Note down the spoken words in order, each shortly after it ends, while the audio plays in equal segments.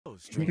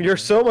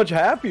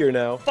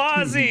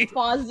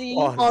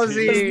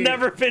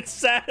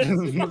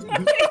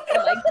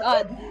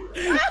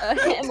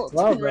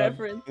Hamilton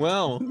reference.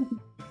 Well.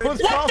 What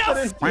the fuck?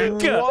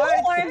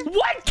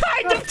 What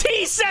kind of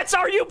tea sets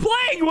are you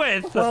playing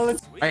with? Well,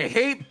 I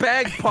hate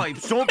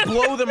bagpipes. Don't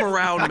blow them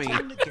around me.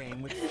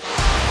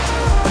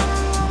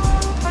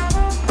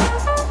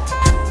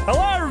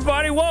 Hello,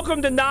 everybody.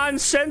 Welcome to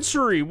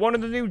Nonsensical, one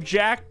of the new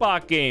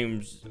Jackbox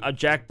games.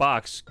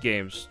 Jackbox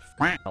games.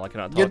 I cannot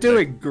talk. You're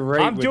doing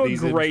great. I'm doing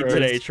great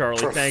today, Charlie.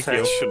 Thank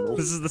you.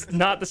 This is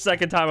not the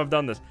second time I've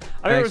done this.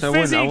 I'm here with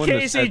Fizzy,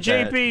 Casey,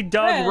 JP,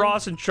 Doug,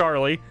 Ross, and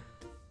Charlie.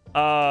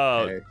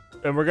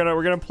 And we're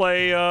gonna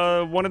play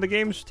one of the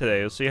games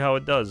today. Let's see how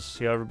it does.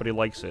 See how everybody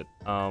likes it.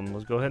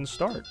 Let's go ahead and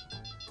start.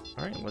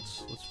 All right,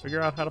 let's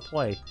figure out how to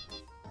play.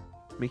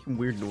 Making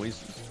weird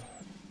noises.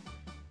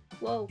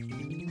 Whoa.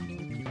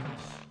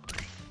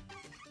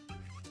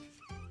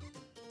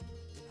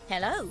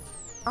 Hello,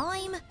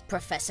 I'm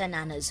Professor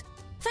Nanners.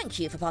 Thank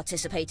you for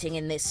participating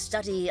in this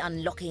study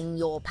unlocking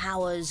your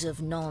powers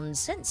of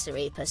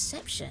non-sensory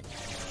perception.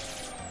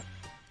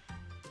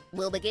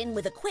 We'll begin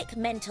with a quick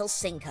mental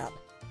sync-up.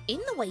 In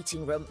the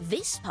waiting room,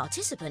 this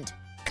participant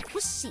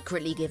was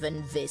secretly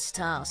given this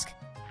task.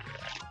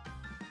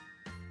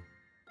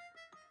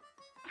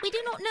 We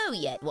do not know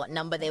yet what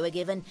number they were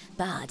given,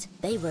 but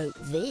they wrote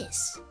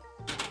this.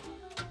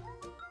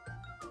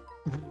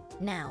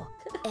 Now,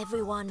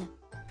 everyone,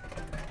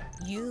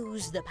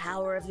 use the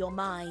power of your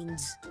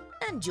minds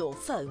and your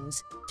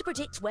phones to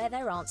predict where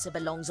their answer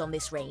belongs on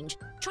this range.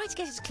 Try to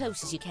get as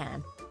close as you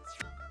can.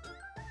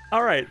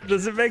 All right,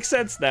 does it make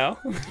sense now?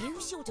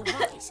 Use your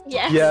device.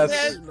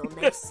 Yes.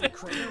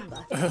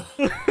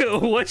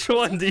 Which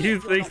one do you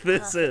think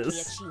this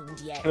is?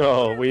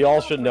 Oh, we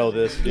all should know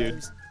this,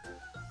 dude.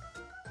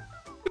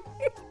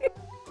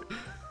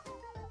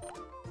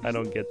 I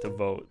don't get to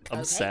vote.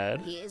 I'm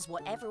sad.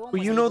 Well,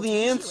 you know the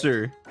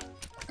answer.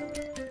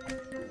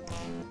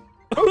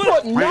 Who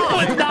put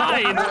 9?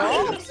 9.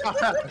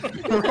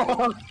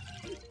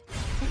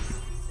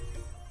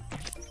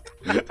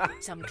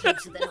 Some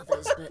closer than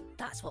others, but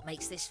that's what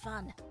makes this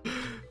fun.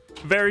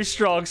 Very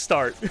strong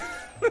start. When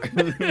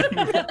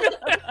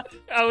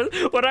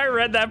I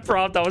read that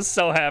prompt, I was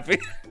so happy.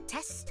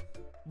 Test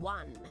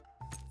 1.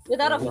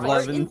 Without a fart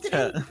 11,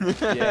 incident?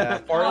 10. Yeah,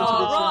 fart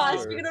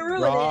Ross, you're gonna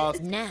ruin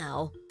it.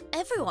 Now,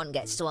 everyone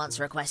gets to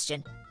answer a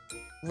question.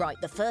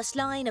 Write the first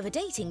line of a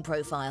dating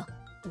profile.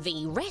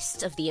 The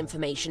rest of the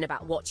information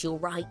about what you'll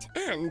write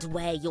and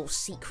where your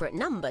secret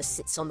number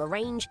sits on the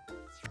range.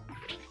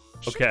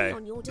 Okay.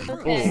 On your Ooh,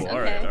 device.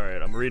 all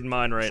right. I'm reading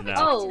mine right now.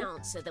 Oh.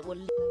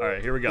 All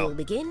right, here we go. We'll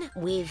begin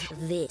with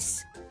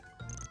this.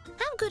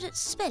 How good at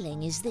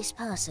spelling is this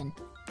person?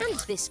 And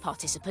this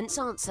participant's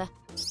answer.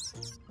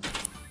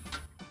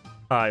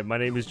 Hi, my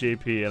name is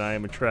JP, and I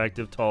am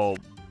attractive, tall,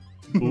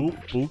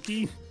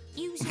 bookie,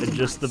 and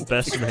just the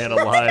best man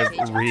alive.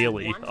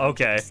 Really?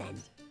 Okay.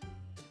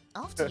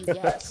 After you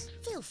guess,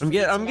 feel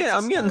free I'm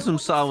getting some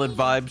solid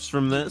vibes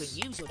from this.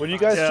 Would you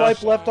guys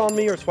swipe left on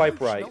me or swipe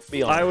right?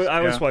 Be honest.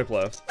 I would swipe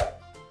left.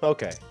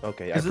 Okay. I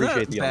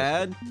appreciate the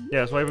bad?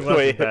 Yeah, swiping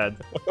left is bad.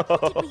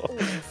 What we all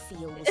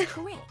feel was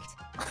correct.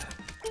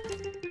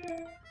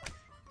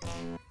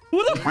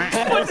 Who the fuck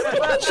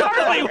was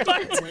Charlie?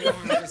 What?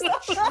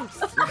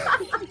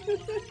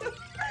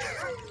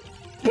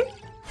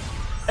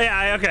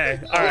 Yeah, okay,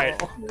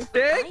 alright.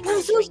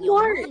 That's so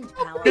smart.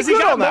 Because he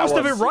got most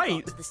of it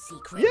right.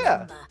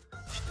 Yeah.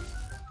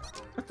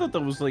 I thought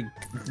that was like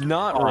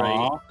not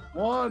right.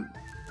 What?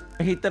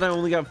 I hate that I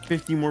only got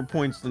 50 more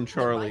points than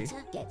Charlie.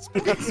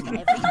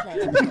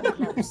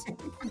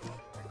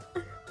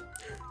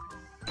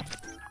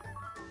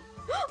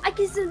 I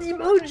can send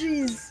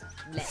emojis.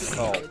 Let's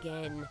go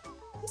again.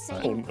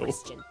 Same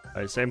question.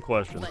 Alright, same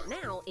question. But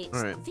now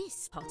it's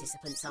this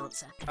participant's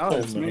answer. Oh,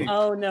 it's me.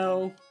 Oh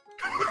no.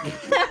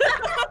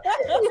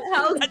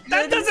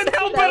 That doesn't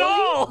help at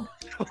all!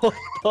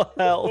 What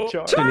the hell,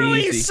 Charlie?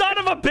 Charlie, you son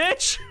of a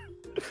bitch!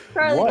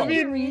 Charlie, did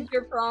you read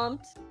your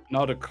prompt?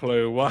 Not a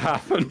clue. What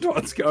happened?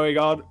 What's going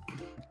on?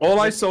 All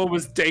I saw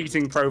was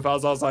dating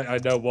profiles. I was like, I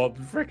know what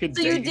freaking.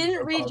 So you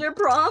didn't read your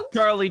prompt?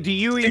 Charlie, do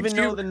you even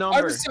know the number?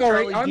 I'm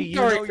sorry. Charlie, do you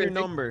know your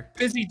number?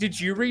 Fizzy, did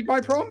you read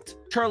my prompt?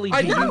 Charlie,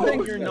 do you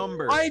know your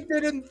number? I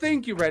didn't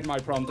think you read my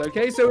prompt,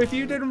 okay? So if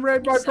you didn't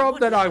read my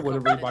prompt, then I would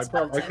have read my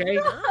prompt, okay?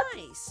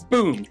 Nice.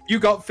 Boom, you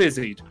got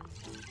fizzied.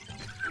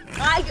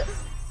 5?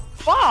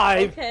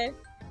 Okay.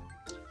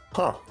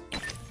 Huh.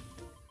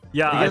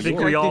 Yeah, I think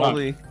we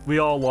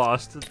all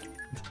lost.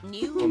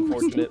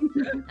 Unfortunate.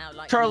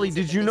 Charlie,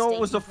 did you know it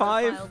was a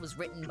 5?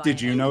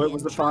 Did you know it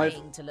was a 5?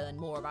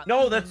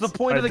 No, that's the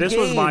point of the game. This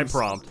was my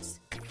prompt.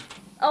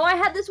 Oh, I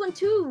had this one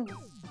too.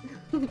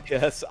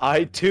 Yes,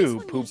 I too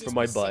pooped from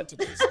my butt.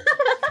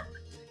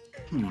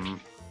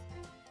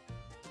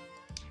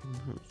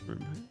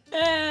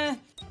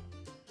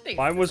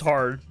 Mine was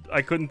hard.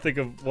 I couldn't think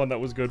of one that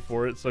was good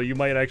for it, so you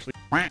might actually.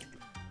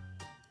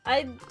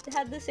 I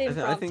had the same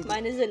prompt. think-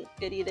 Mine isn't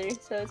good either,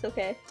 so it's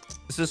okay.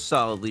 This is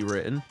solidly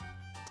written.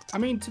 I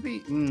mean, to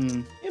be...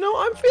 You know,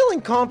 I'm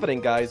feeling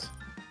confident, guys.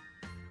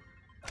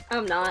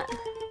 I'm not.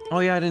 Oh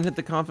yeah, I didn't hit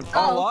the confidence.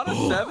 Oh. A lot of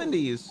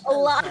 70s. A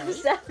lot of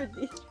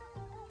 70s.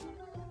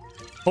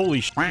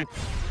 Holy shit.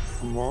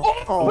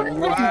 Oh,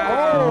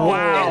 wow.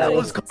 Wow. That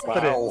was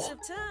confident.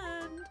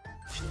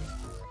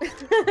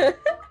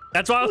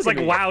 That's why I was like,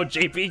 wow,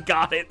 JP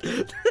got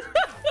it.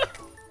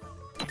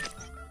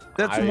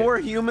 That's more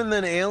human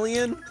than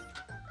alien?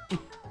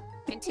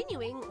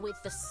 Continuing with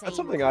the same That's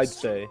something I'd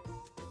question. say.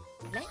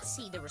 Let's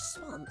see the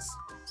response.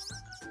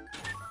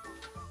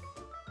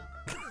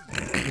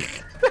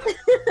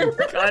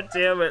 God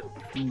damn it.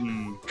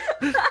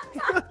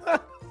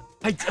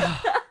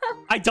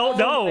 I don't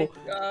know.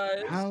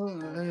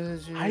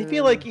 I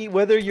feel like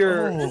whether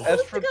you're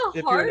if you're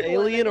an hard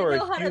alien one. or I a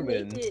didn't know how to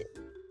human, make it.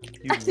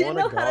 you I didn't want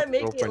know a how to goth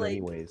make it, girlfriend like-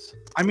 anyways.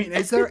 I mean,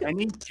 is there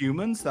any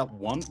humans that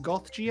want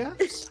goth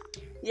GFs?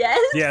 Yes?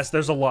 Yes,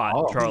 there's a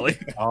lot, Charlie.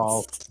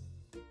 Oh.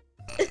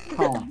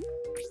 Oh.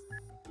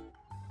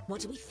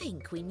 What do we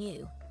think we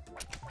knew?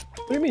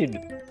 What do you mean?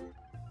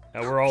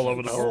 Yeah, we're all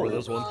over the board with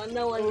this one. Oh,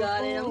 no one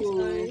got it. I'm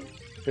sorry.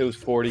 It was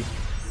 40.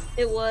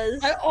 It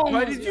was.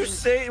 Why did you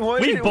say?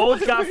 We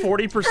both got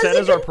 40%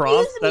 as our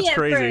prompt? That's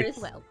crazy.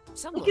 Well, It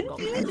someone got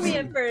confused me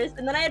at first,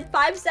 and then I had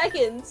 5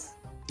 seconds.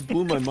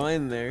 Blew my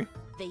mind there.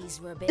 These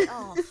were a bit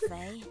off,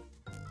 eh?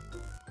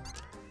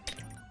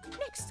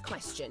 Next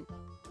question.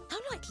 How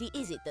likely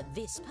is it that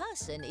this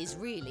person is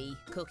really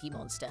Cookie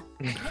Monster?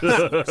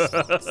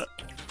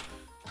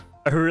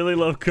 I really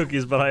love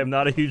cookies, but I am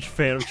not a huge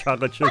fan of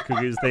chocolate chip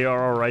cookies. They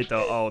are alright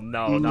though. Oh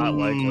no, not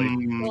likely.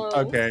 Whoa.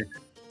 Okay.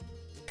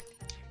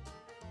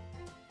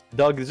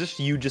 Doug, is this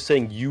you just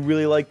saying you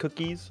really like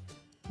cookies?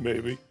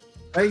 Maybe.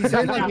 Hey, he's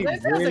saying like he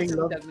That sounds really like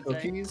loves something Doug would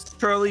say. cookies.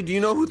 Charlie, do you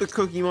know who the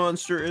Cookie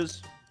Monster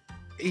is?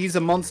 He's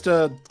a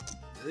monster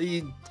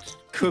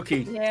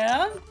cookie.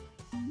 Yeah?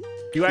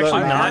 You actually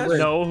Look, not I-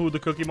 know who the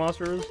Cookie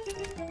Monster is?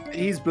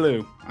 He's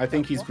blue. I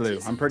think he's blue.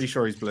 I'm pretty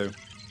sure he's blue.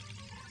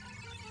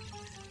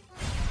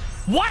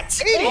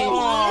 What?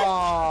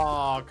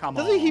 Oh, come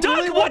on. Doesn't he Doug,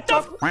 really what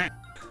the?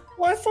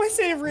 Well, if I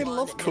say I really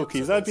love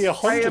cookies, that'd be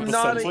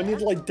 100%. So I need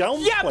to like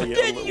downplay Yeah, but it a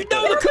then little you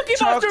know the Cookie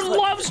Monster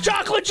loves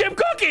chocolate chip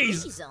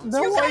cookies. These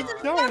No, I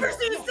don't. Never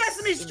seen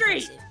Sesame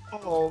Street!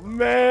 Oh,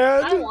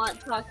 man. I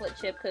want chocolate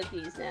chip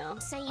cookies now.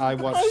 Same I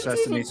watched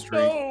Sesame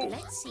Street.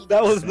 Let's see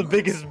That was the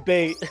biggest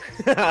bait.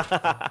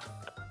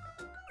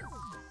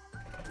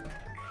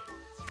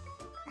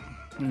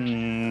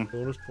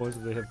 Bonus points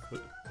if they have.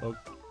 Oh.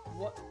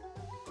 What?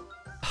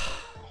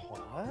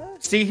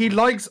 What? See, he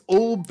likes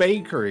all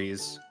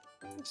bakeries.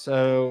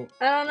 So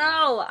I don't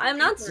know. I'm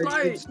not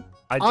smart.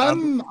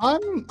 I'm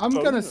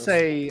gonna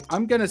say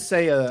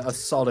a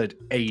solid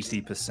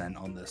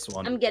 80% on this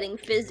one. I'm getting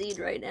fizzied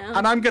right now.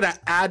 And I'm gonna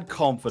add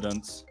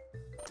confidence.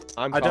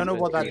 I'm I don't know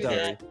what confident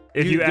that you does.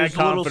 If you add there's a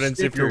little confidence,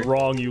 if you're sticker.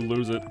 wrong, you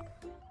lose it.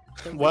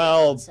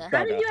 Well,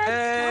 How did you add?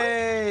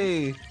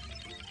 Hey!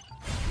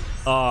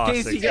 Ah,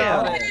 Casey 60.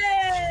 got it.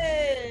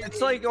 Hey! It's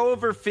like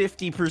over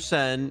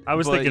 50%. I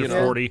was but, thinking you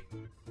know, 40.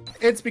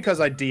 it's because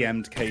I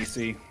DM'd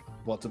Casey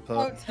what to put.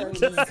 Oh,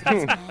 totally.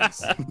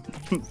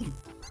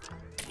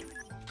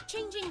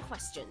 Changing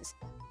questions.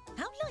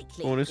 How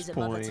likely Bonus is a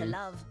mother to point.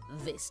 love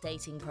this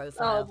dating Oh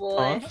profile?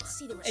 boy. Let's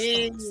see the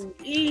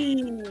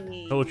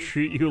response. He'll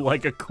treat you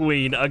like a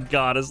queen, a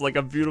goddess, like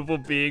a beautiful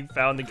being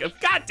found in.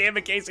 God damn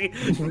it, Casey!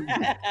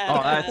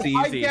 Oh, that's I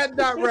easy. get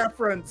that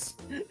reference.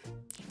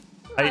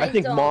 I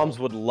think don't. moms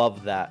would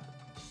love that.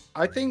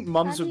 I think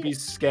mums would be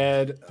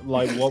scared,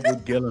 like, what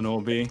would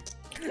Gillenor be?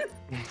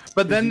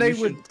 But then they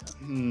would...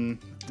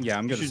 yeah,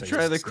 I'm You gonna should say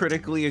try the 60.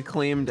 critically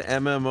acclaimed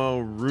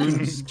MMO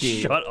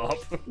RuneScape. Shut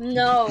up.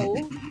 No.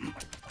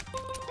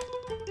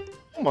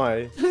 Oh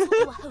my. You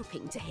were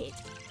hoping to hit.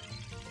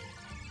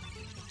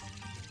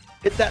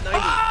 Hit that 90.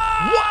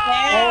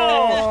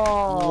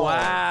 Oh!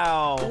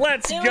 Wow.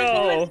 Let's They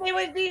go. they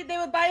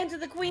would buy into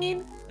the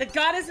queen, the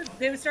goddess.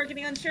 They would start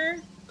getting unsure.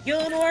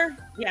 Gillenor,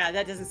 yeah,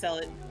 that doesn't sell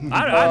it.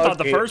 I thought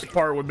the Okay. first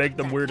part would make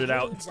them That weirded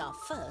out. concludes our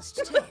first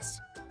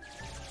test.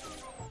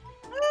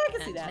 I can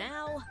see And that.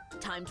 now,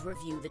 time to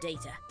review the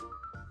data.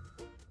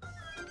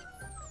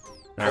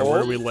 Alright,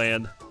 where do we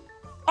land?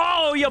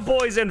 Oh, your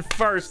boy's in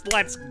first.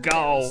 Let's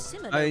go.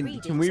 Similar Can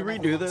readings we of redo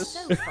everyone this?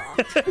 so far.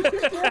 What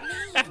does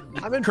that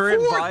mean? I'm in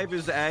Current fourth. vibe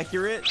is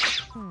accurate.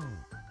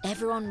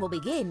 Everyone will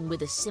begin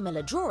with a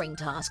similar drawing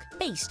task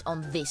based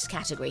on this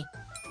category.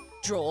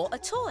 Draw a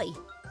toy.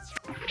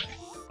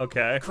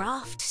 Okay.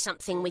 Craft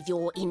something with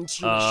your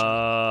intuition.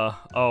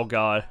 Oh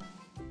god.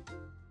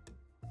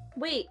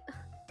 Wait.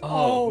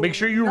 Oh, make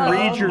sure you no.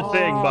 read your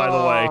thing, by the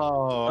way.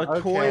 Oh, A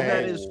toy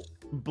that okay. is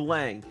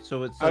blank,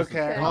 so it says.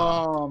 Okay.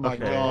 Oh my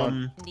Okay.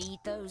 god. Need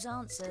those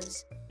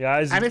answers.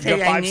 Guys, you I'm got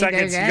afraid I 5 need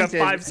seconds. those You got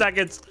answers. 5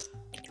 seconds.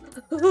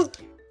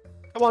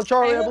 Come on,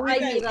 Charlie. I I believe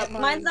gave you. up.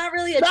 Mine's not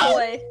really a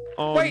toy.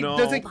 Oh Wait, no.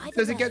 does it By the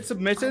does it way, get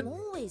submitted? I'm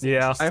always Yeah.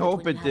 interested I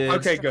hope when it you have did.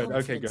 Okay, extra good, okay,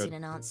 confidence good. in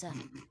an answer.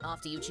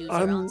 After you choose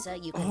I'm- your answer,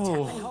 you can tap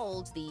and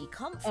hold the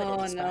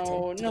confidence no,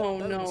 button to get no,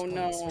 bonus no,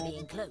 points for no.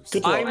 being close.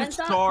 Good luck. I'm Mine's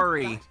not-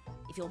 sorry.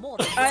 If you're more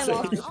than I'm one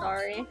also point off,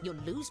 sorry. you'll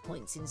lose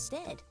points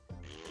instead.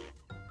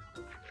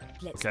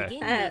 Let's Okay.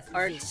 begin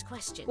with this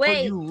question. But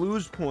Wait. you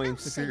lose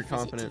points How if you're safe is it to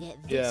confident. get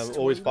Yeah, this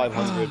always toy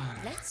 500.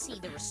 Let's see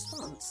the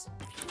response.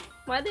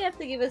 Why'd they have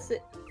to give us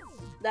it?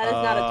 That is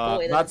not a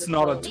toy. That's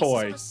not a phone.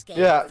 toy. This is on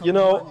a Yeah, scale you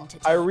from know, 1 to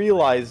I 10.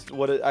 realized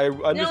what I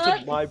understood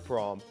what? my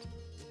prompt.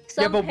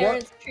 Some Yeah, but what-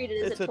 parents treat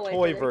it as It's a a toy,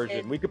 toy for their version.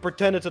 kid. We could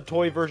pretend it's a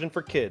toy version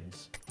for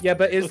kids. Yeah,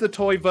 but is the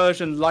toy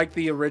version like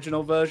the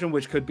original version,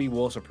 which could be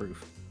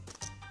waterproof?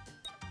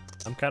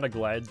 I'm kind of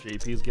glad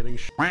JP's getting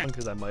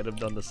because I might have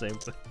done the same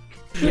thing.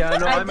 Yeah,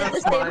 no, I I'm did at the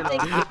same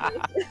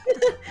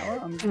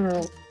mine.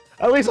 thing.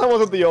 At least I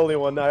wasn't the only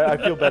one. I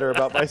feel better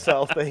about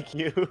myself. Thank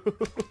you.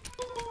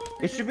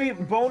 It should be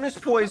bonus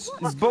points.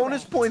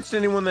 Bonus points to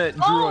anyone that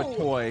drew a Oh!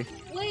 toy.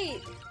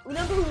 Wait,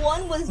 number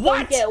 1 was What?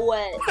 don't get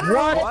wet.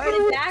 What? Let's put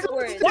it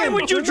backwards. Why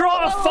would you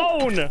draw a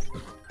phone?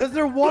 Because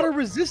they're water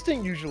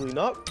resistant usually,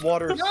 not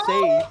water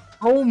safe.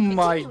 Oh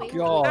my Continuing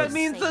god. That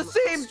means the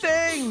same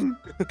thing.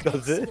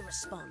 Does See it? the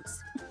response.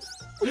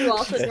 You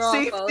also draw a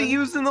Safety phone.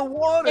 using the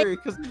water.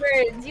 Because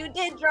Birds, you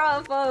did draw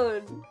a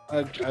phone.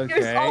 Yours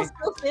Okay. also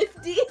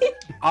 50.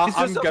 I'm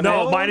this a gonna.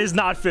 No, mine is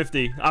not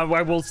 50. I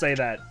will say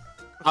that.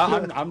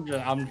 I'm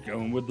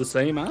going with the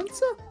same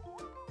answer.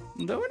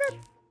 I'm doing it.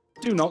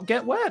 Do not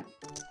get wet.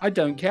 I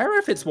don't care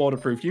if it's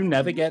waterproof. You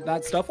never get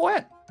that stuff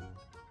wet.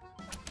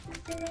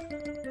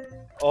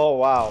 Oh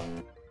wow.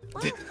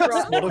 Well,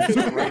 some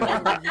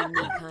have a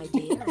unique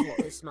idea of what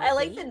this might I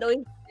like be. the noise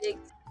it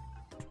makes.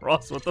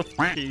 Ross, what the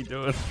fuck are you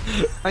doing?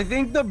 I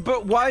think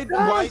but why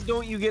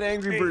don't you get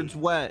Angry Birds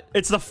wet?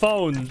 It's the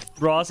phone,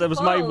 Ross. It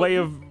was my Phone. way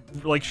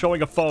of like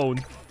showing a phone.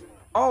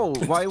 Oh,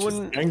 why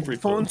wouldn't Angry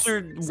phones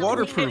are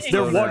waterproof?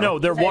 They're though now.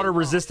 they're water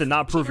resistant,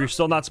 not proof. You're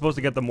still not supposed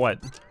to get them wet.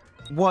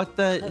 What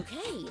the?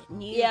 Okay,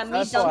 new Yeah, me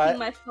That's dunking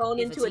why- my phone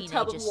If into a a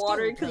tub of teenager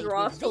water still because played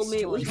Ross with told this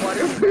me it was toy,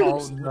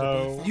 waterproof.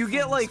 no. You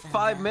get like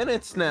 5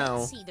 minutes now.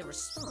 Let's see the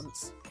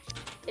response.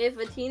 If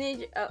a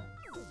teenager,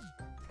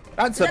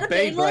 That's Is that a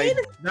Beyblade?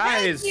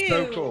 That is Thank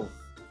so you. cool.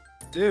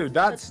 Dude,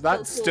 that's so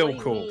cool, still what do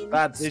you cool. mean?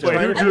 That's Wait, still who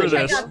I drew wish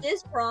I this? got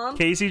this prompt.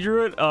 Casey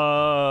drew it.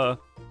 I'm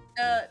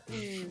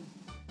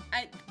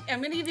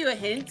gonna give you a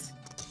hint.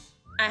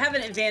 I have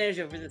an advantage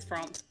over this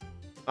prompt.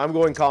 I'm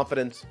going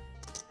confidence.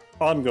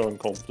 I'm going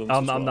confidence.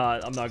 I'm as well.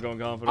 not. I'm not going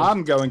confident.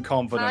 I'm going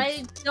confidence.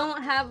 I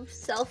don't have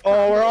self.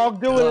 Oh, we're all A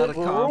lot doing of it.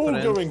 We're all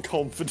confidence. going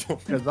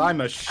confidence. Because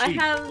I'm a I sheep.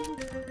 have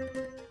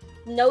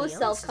no The answers are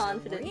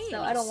self-confidence, so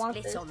I really don't want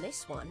split this. on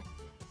this one.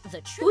 The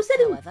Who truth, said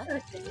it was however,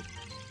 person?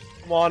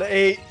 Come on,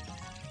 8.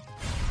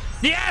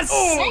 Yes!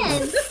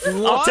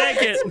 Ten? I'll take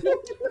it.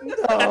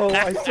 No,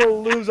 I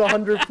still lose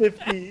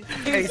 150.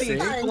 Casey.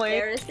 Not Explain.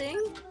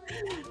 embarrassing.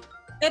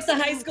 That's the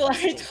high school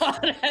I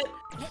taught at.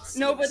 let's see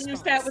Nobody the who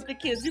sat response. with the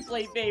kids who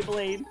played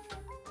Beyblade.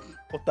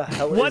 What the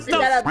hell What is the it?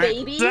 that a f-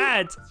 baby?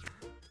 That?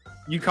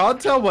 You can't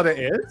tell what it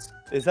is?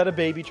 Is that a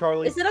baby,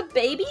 Charlie? Is it a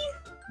baby?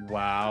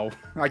 Wow.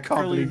 I can't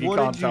Charlie, believe you what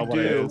can't did tell you what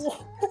it do? is.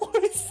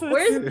 What is this?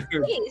 Where's the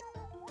face?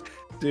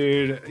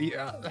 Dude,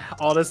 yeah,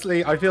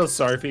 honestly, I feel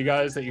sorry for you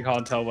guys that you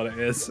can't tell what it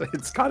is.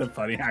 It's kind of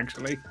funny,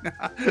 actually.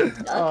 Duck. It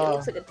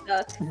looks like a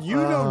duck. You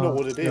don't know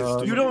what it is, God.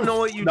 do You don't know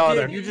what you No, did.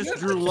 they're- You just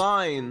drew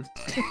lines.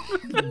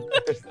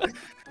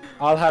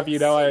 I'll have you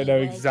know I See know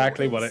where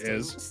exactly your what it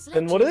is. instincts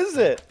Then what led you. is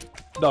it?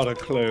 Not a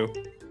clue.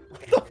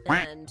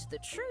 And the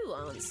true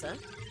answer.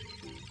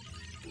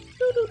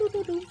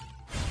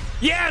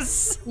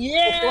 Yes!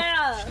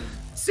 Yeah!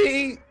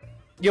 See?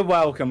 You're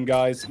welcome,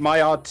 guys.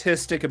 My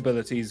artistic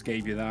abilities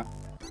gave you that.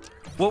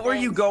 What were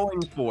you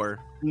going for?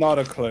 Not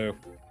a clue.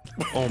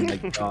 Oh my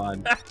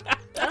god.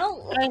 I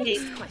don't. I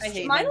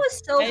hate Mine them.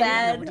 was so I know,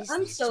 bad. What is I'm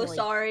this so toy?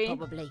 sorry.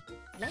 Probably.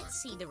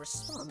 Let's see the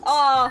response.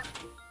 Aw,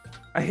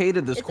 I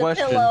hated this it's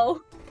question. a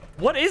pillow.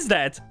 What is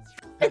that?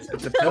 It's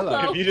It's a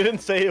pillow. If you didn't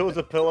say it was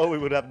a pillow, we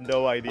would have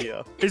no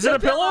idea. Is it a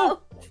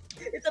pillow?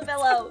 It's a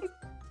pillow.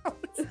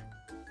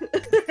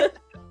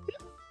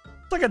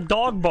 It's like a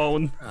dog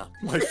bone.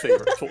 My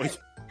favorite toy.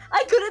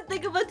 I couldn't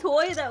think of a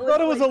toy that I was.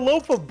 thought it was a like,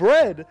 loaf of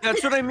bread.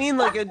 That's what I mean,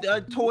 like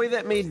a toy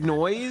that made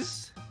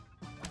noise.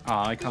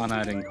 Ah, I can't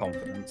add in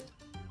confidence.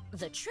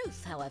 The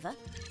truth, however.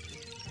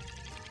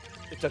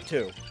 It's a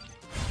 2.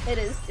 It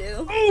is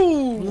too.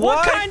 Ooh, what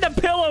What? kind of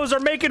pillows are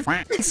making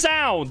f***ing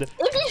sound?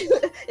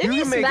 If You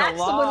you can make smack a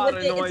someone lot with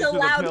of it, noise it's a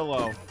with a loud.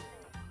 pillow.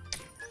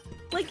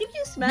 Like if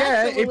you smack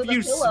Yeah, someone if with you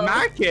a pillow.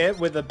 smack it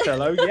with a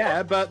pillow,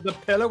 yeah, but the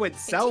pillow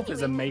itself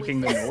isn't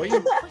making the noise.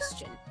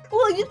 Question.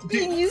 Well, it's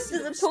being used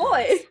as a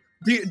toy.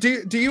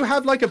 Do you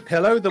have like a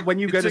pillow that when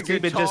you go It's to a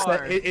sleep, it just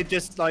guitar. it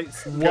just like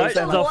What goes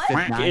down the like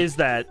What? f*** is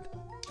that?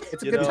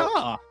 It's a You know-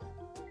 guitar.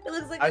 It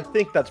looks like I a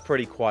think that's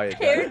pretty quiet.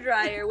 hair guys.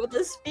 dryer with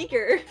a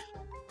speaker.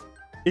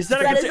 Is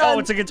that a That is guitar? Oh, on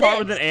it's a guitar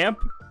with an 6. amp?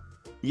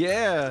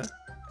 Yeah.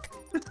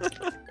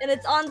 And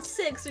it's on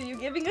 6. Are you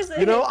giving us a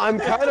You know, hint? I'm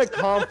kind of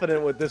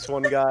confident with this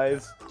one,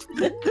 guys.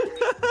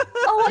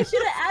 Oh, I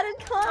should have added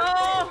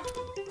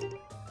content.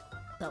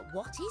 But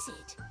what is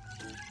it?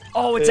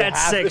 Oh, it's It at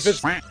has- if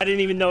 6. it's- I didn't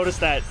even notice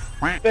that.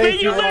 Thank Man,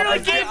 you Rob. literally I-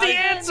 gave the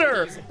answer!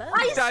 Here's a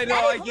bonus. I know.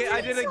 said I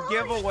it did a was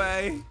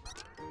giveaway.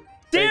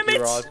 Damn Thank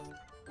you, it! Rod.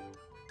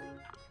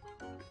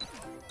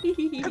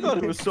 I thought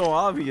it was so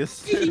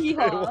obvious.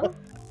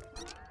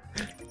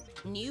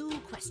 New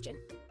question.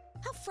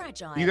 How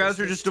fragile? You guys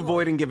are is just this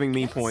avoiding giving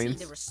me Let's see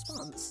points. the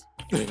response.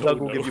 Doug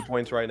will give you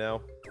points right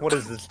now. What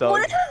is this,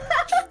 Doug?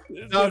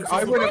 Doug,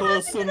 I would have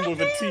person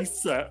with a tea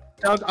set.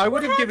 Doug, I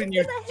would have given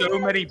you so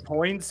many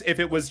points if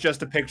it was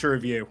just a picture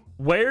of you.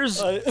 Where's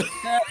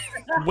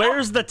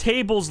the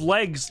table's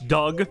legs,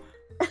 Doug?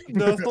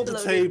 No, it's not the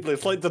table.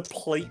 It's like the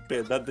plate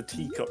bit that the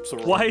teacups are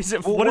on. Why is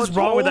it? Well, what is what's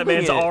wrong with that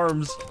holding man's it?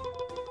 arms?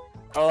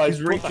 Oh, I He's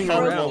put reaching the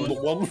hand around. on the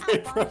one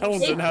way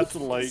around and had to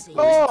like.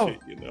 Oh, reach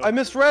it, you know? I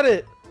misread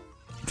it.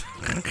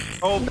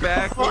 Oh,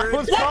 backwards.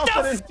 What the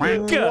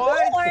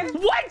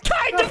fuck? What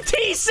kind of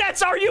tea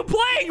sets are you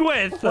playing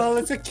with? Well,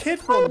 it's a kid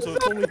one, so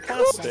it's only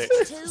plastic.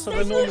 So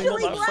they're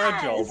normally not that glass.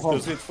 fragile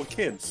because it's for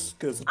kids.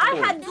 Because I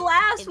had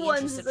glass In the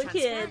ones interest as of a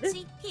kid.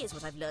 transparency, here's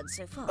what I've learned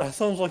so far. That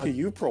sounds like a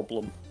you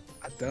problem.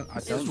 I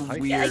don't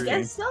like Yeah, I weird.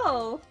 guess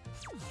so.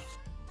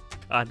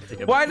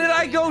 Why did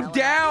I go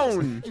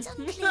down? It's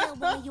unclear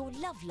where your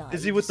love lies.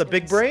 Is he with the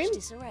big brain?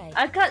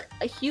 I got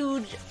a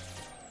huge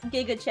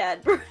Giga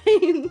Chad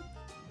brain.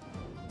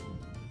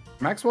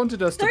 Max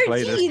wanted us to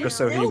play this 13, just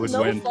so he still would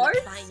no win. farts?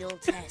 Final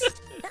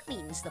test. That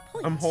means the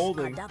points I'm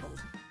holding. are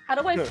doubled. How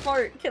do I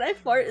fart? Can I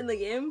fart in the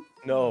game?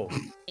 No.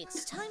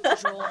 It's time to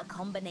draw a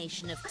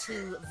combination of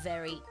two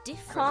very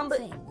different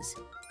things.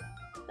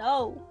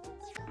 No.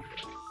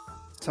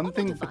 On the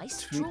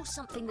device, draw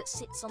something that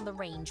sits on the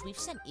range we've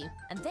sent you,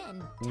 and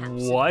then tap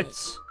What?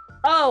 submit.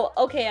 Oh,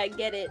 okay, I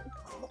get it.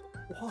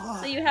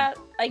 What? So you have,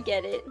 I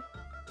get it.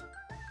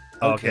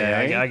 Okay,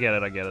 I get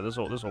it. I get it. This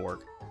will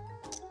work.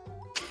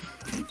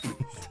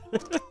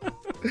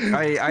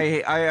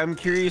 I'm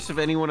curious if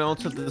anyone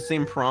else had the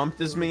same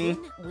prompt as me.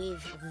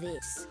 With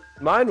this.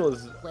 Mine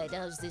was. Where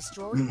does this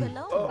drawing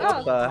belong?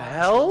 What the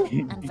hell?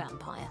 And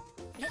vampire.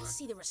 Let's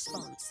see the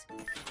response.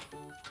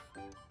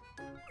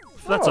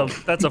 That's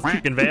a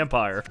freaking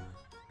vampire.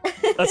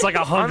 That's like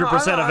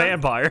 100% a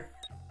vampire.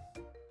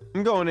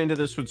 I'm going into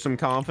this with some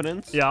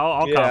confidence. Yeah,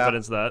 I'll Yeah.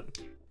 confidence that.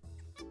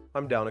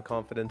 I'm down to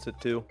confidence it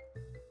too.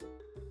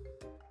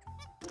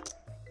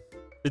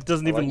 It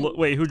doesn't even look.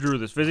 Wait, who drew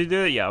this? Fizzy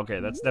did it? Yeah, okay,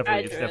 that's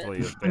definitely it's definitely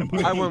a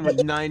vampire. I went with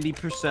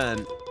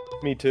 90%.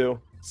 Me too.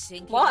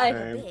 Why?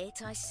 A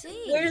bit, I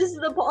see. Where's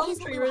the palm Here's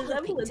what tree we're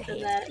hoping resemblance to in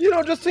hit. that? You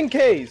know, just in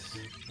case.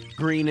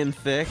 Green and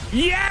thick.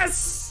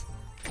 Yes!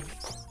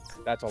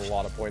 That's a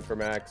lot of points for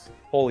Max.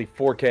 Holy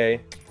 4K.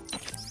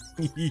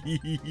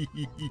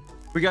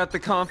 We got the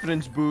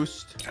confidence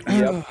boost.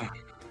 Yep.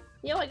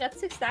 Yo, I got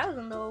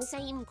 6,000 though.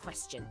 Same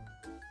question.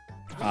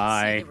 Let's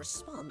Hi. see the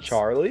response.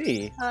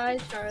 Charlie. Hi,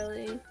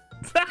 Charlie.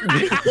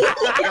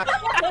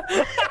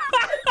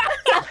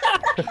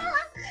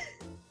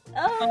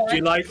 Oh, Do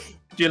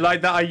you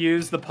like that I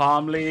use the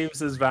palm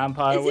leaves as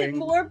vampire is it wings?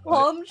 more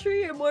palm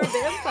tree or more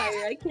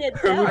vampire? I can't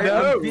tell.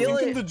 I'm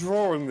feeling the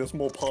drawing. There's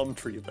more palm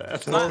tree there.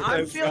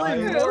 I'm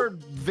feeling more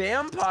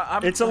vampire.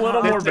 It's a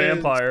little more This is-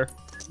 vampire.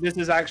 This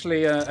is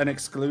actually an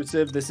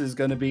exclusive. This is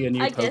going to be a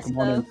new I guess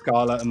Pokemon so. in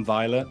Scarlet and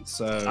Violet.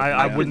 So I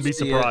yeah. wouldn't be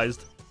see it.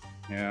 surprised.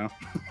 Yeah.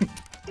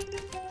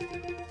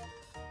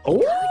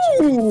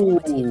 Oh!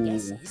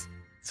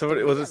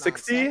 So was it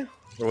 60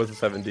 or was it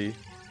 70?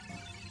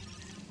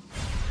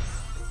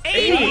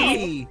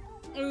 80?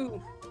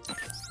 Ooh.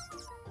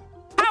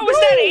 How is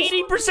that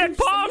 80%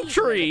 palm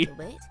tree?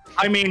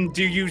 I mean,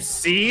 do you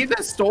see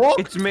the stalk?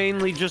 It's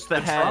mainly just the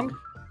head. trunk?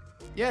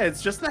 Yeah,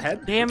 it's just the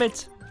head. Damn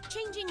it.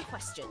 Changing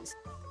questions.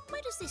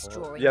 Where does this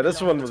drawing Yeah, this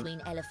belong one was-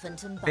 between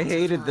elephant and I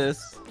hated butterfly?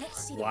 this.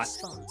 Let's see the What?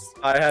 response.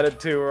 I had it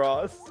too,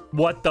 Ross.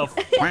 What the f-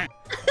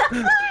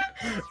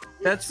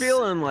 That's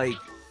feeling like.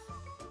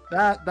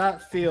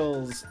 That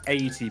feels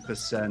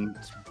 80%.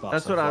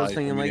 That's what I was butterfly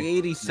thinking. to Like me.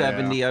 80,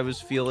 70. I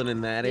was feeling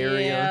in that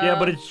area. Yeah,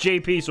 but it's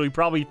JP, so he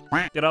probably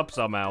it up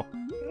somehow.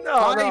 No,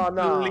 I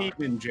no. believe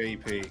in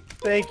JP,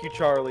 Thank you,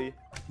 Charlie.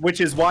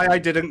 which is why I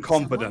didn't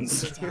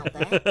confidence. Someone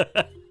sit out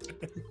there.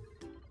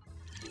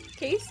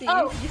 Casey,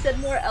 you said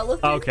more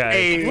elephant.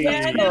 Okay.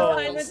 Yeah, no,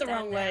 I Oh. went the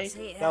wrong way.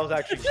 That was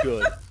actually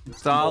good.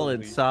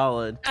 Solid,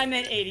 solid. I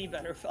meant 80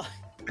 butterfly.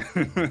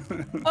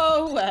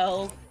 Oh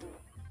well.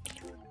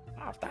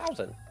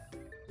 5,000.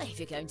 If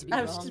you're going to be I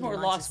wrong, was just you more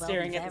might lost as well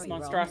staring be at this very wrong.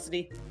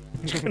 monstrosity.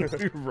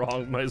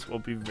 Wrong, might as well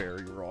be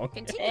very wrong.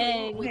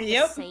 Continuing with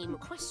Yep. the same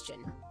question.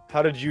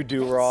 How did you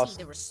do, Let's Ross?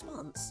 see the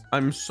response.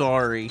 I'm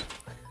sorry.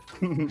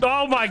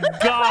 Oh my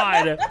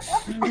god!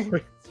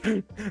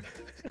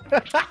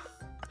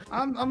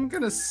 I'm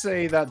gonna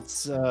say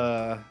that's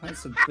a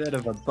bit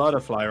of a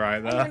butterfly right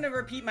I'm there. gonna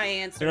repeat my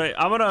answer. Anyway,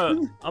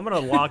 I'm gonna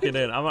lock it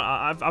in.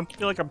 I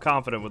feel like I'm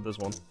confident with this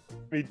one.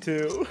 Me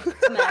too.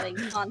 I'm adding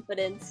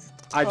confidence.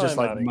 I just I'm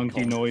like adding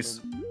monkey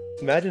noise.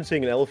 Imagine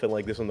seeing an elephant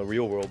like this in the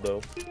real world,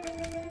 though.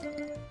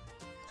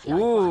 Like what I'm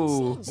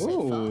Ooh. seeing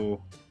so far.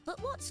 Ooh.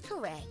 But what's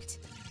correct?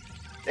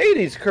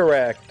 80's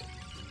correct.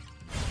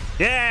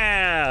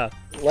 Yeah!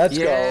 Let's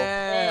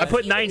Yeah. I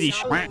put 90.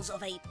 Examples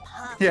of a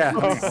perfect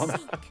Yeah.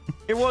 sync.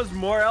 It was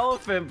more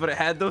elephant, but it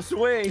had those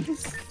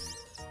wings.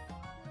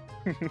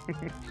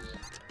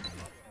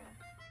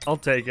 I'll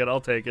take it. I'll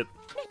take it.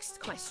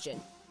 Next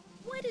question.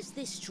 Where does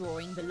this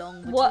drawing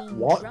belong between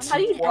What? drumming How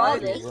do you draw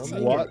and this?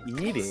 eating? What Let's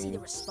see eating? the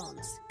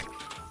response.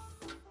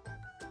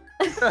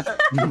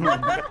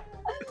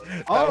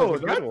 Oh,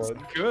 That was a good that's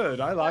one. good.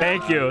 I like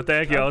Thank that. you,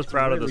 thank you. I was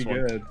proud of this Really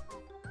one. good.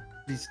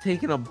 He's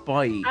taking a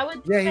bite. I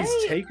would Yeah, he's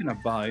say taking a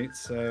bite,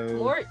 so...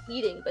 more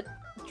eating, but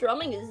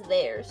drumming is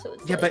there, so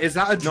it's Yeah, like, but is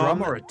that a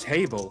drum I'm- or a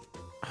table?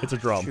 It's a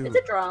drum. it's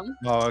a drum.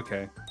 Oh,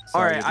 okay. All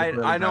Sorry, right, it's a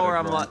really I know bad where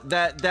I'm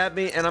drum.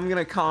 and I'm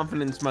gonna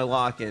confidence my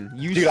lock in.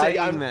 You Dude, saying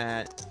I'm-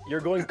 that?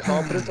 You're going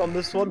confidence on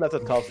this one? That's a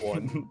tough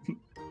one.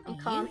 I'm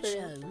You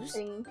confident. chose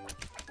in-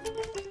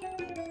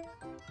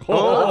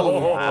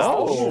 Oh,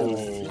 wow.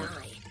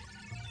 fly.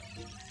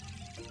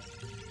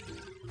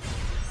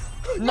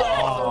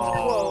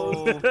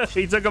 No.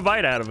 He took a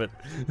bite out of it.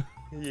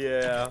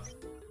 Yeah.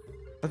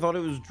 I thought it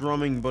was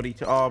drumming, but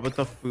but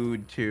the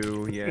food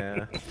too.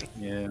 Yeah.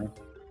 Yeah.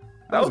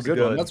 That was a good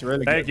one. That's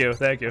really Thank good. you,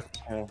 thank you.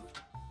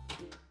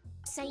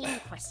 Same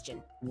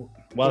question. Well,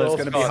 it's Well,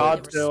 going to be Scott,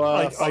 hard to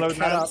I follow that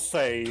can't up.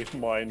 say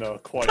mine are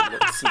quite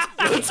looks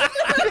as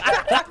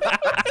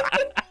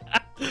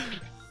good.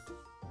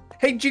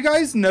 Hey, do you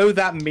guys know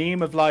that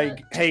meme of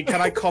like, hey,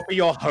 can I copy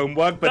your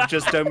homework, but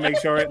just don't make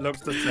sure it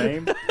looks the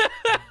same?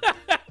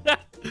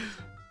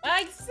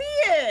 I see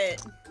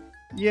it.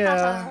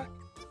 Yeah.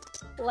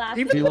 Laugh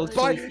Even He the looks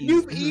bite, like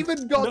you've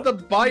even got the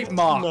bite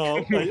mark. No,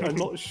 I'm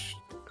not.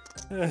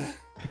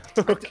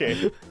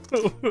 Okay.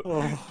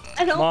 Oh.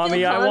 I don't Mommy,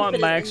 feel I want confident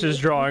in Max's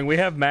you. drawing. We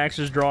have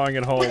Max's drawing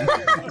at home.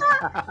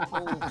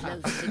 All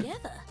close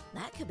together.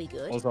 That could be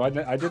good. Also, I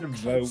didn't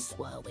vote.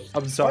 Swirly.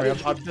 I'm sorry.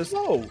 I'm just.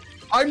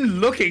 I'm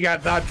looking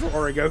at that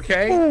drawing.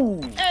 Okay.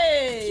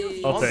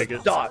 Hey. I'll take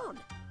it. Dot.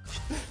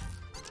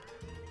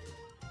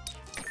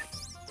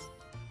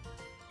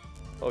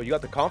 Oh, you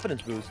got the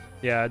confidence boost.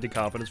 Yeah, I did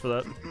confidence for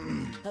that.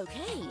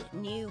 Okay,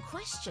 new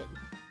question.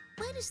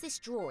 Where does this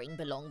drawing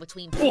belong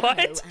between What?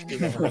 piano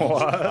and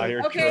What?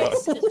 Okay, I'm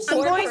going to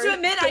Forward.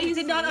 admit I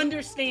did not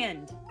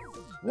understand.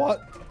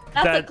 What?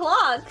 That's That- a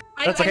clock.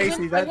 That's I, a-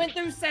 Casey, I that- went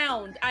through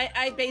sound.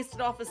 I based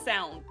it off of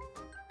sound.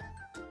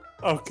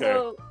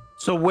 Okay.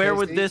 So where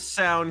would Casey? this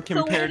sound So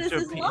where compared does to?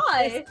 this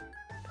lie?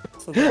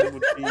 So that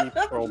would be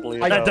probably.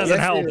 That doesn't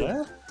help.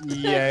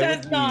 Yeah,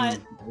 Does not.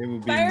 It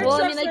would be. Fire Well, I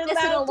trucks mean, I are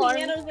guess an loud, alarm-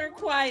 pianos are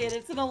quiet.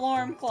 It's an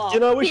alarm clock. You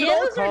know, we should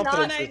all Pianos are not- and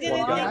confidence I this didn't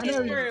one, guys. think it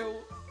guy. through.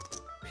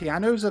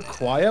 Pianos are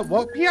quiet.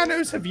 What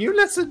pianos have you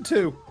listened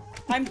to?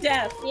 I'm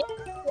deaf.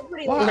 They're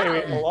pretty Wow. loud.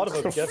 Wait, a lot of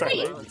them get Wait.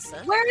 it. answer.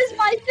 Where is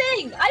my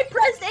thing? I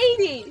pressed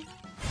 80.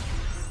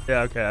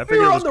 Yeah, okay. I We figured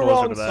were it on was the closer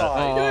wrong to that.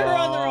 side. We were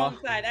on the wrong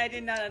side. I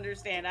did not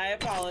understand. I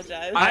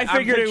apologize. I I'm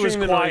figured it was picturing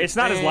the quiet. noise. It's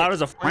not as loud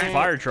as a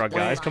fire truck,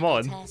 guys. Come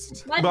on.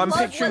 Test. My But I'm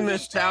plug picturing the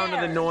wasn't sound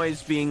of the there.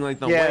 noise being like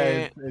the Yeah, wah,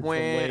 it's the wah,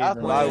 way- That's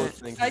what I was wah.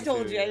 thinking. I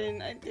told too. you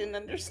I didn't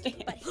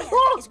understand. But here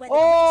is where the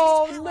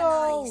Oh, greatest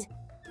power no. lies.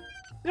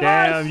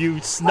 Damn, you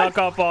snuck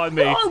up on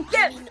me. Oh,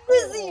 get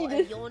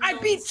fizzied! I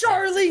beat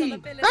Charlie!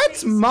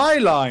 That's my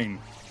line.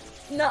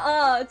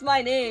 Nuh-uh, it's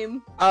my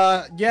name.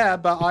 Yeah,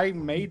 but I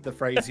made the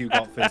phrase "you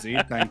got fizzy."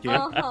 Thank you.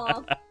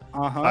 Uh-huh.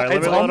 Uh huh. All right, let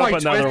It's me on load my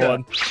up another Twitter.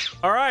 one.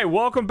 All right,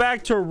 welcome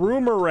back to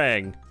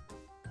Roomerang.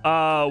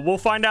 We'll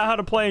find out how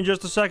to play in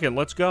just a second.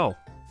 Let's go.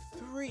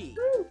 3,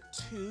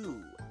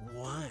 2,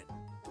 1.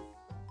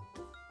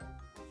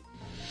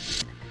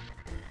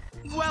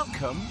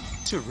 Welcome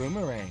to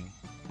Roomerang,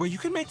 where you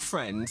can make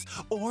friends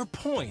or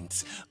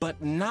points,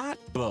 but not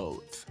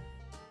both.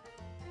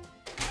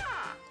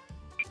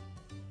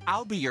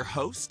 I'll be your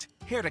host,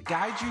 here to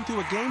guide you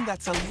through a game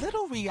that's a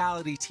little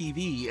reality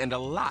TV and a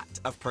lot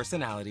of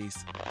personalities.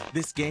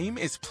 This game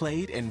is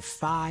played in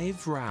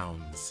 5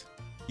 rounds.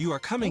 You are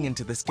coming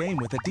into this game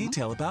with a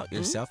detail about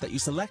yourself that you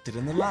selected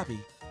in the lobby.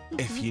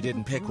 If you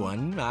didn't pick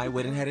one, I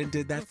went ahead and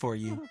did that for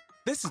you.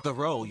 This is the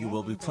role you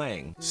will be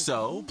playing,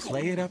 so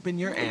play it up in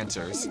your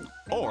answers,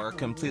 or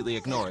completely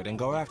ignore it and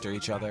go after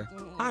each other.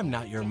 I'm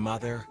not your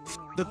mother.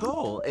 The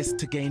goal is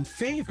to gain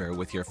favor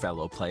with your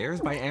fellow players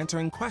by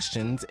answering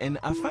questions in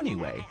a funny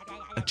way,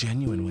 a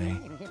genuine way,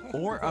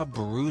 or a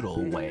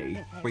brutal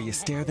way, where you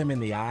stare them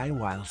in the eye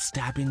while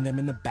stabbing them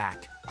in the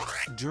back.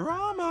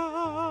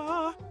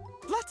 Drama!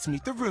 Let's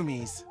meet the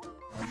roomies.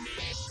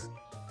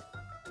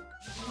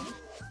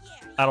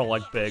 I don't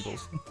like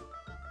bagels.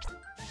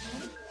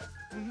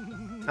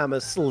 I'm a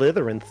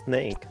Slytherin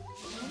snake.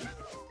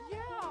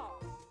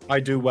 I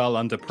do well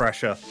under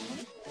pressure.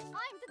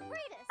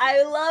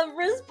 I love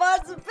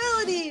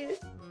responsibility.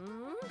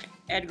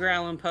 Edgar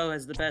Allan Poe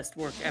has the best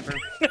work ever.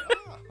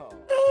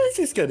 Oh, it's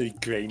just gonna be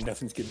great.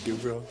 Nothing's gonna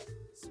go wrong.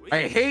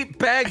 I hate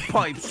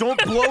bagpipes.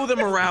 Don't blow them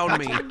around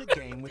me. Win the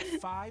game with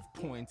 5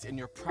 points in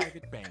your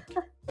private bank.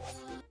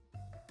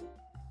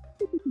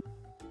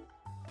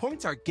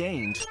 Points are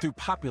gained through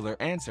popular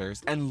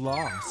answers and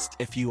lost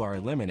if you are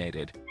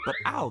eliminated. But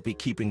I'll be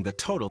keeping the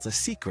totals a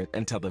secret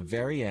until the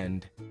very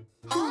end.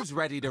 Who's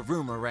ready to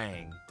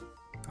Roomerang?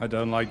 I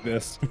don't like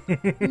this.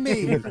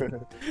 Me.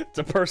 It's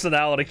a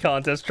personality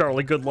contest,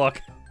 Charlie. Good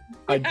luck.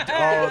 Oh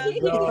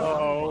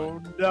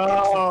no,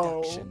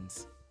 no.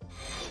 Introductions.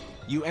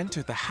 You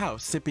enter the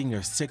house sipping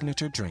your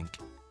signature drink.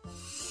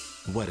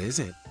 What is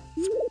it?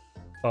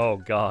 Oh,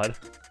 God.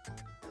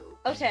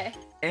 Okay.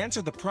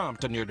 Answer the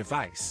prompt on your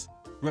device.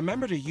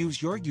 Remember to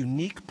use your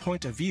unique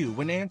point of view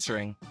when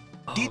answering.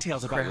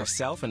 Details about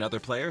yourself and other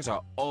players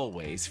are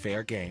always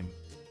fair game.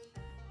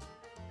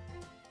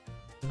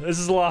 This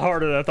is a lot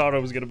harder than I thought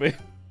it was going to be.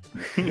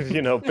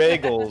 You know,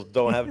 bagels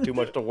don't have too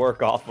much to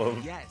work off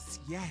of. Yes,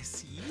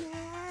 yes,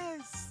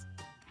 yes.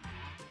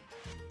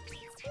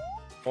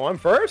 Oh, I'm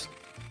first?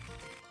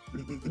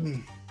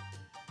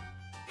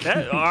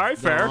 Yeah, all right,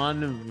 fair.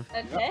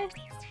 Okay.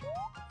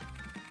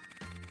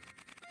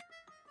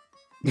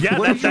 Yeah,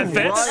 that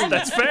fits.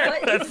 That's fair.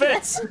 That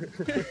fits.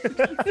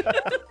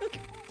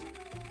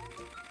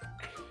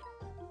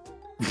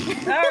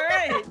 All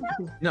right.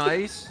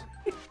 Nice.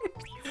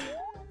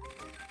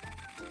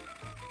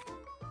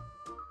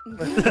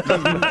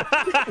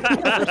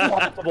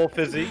 Responsible,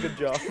 Fizzy. Good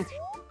job.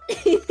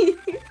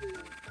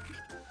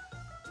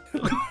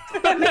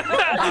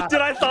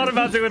 Dude, I thought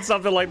about doing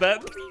something like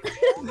that.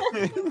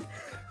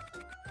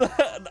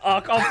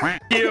 I'll f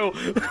you.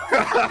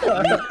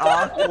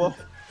 Aqua.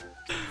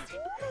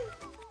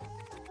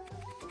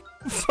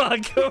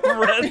 Fuck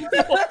Red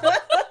Bull.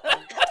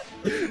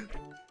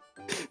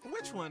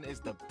 Which one is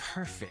the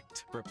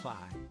perfect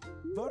reply?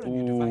 Vote on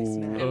your device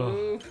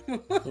now.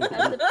 I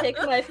have to pick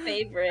my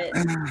favorite.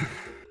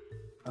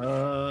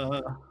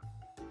 Okay.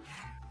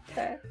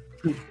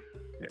 Yeah.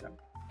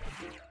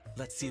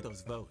 Let's see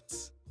those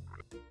votes.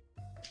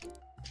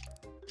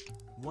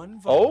 One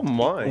vote. Oh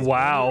my.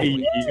 Wow.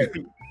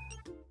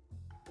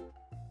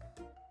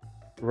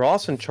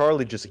 Ross and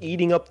Charlie just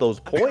eating up those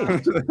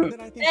points.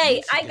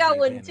 Hey, I got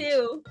one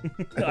too.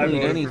 I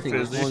mean anything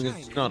as long as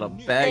it's not a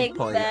bag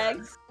play.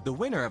 Bags. The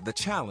winner of the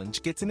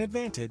challenge gets an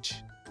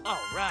advantage. All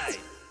right.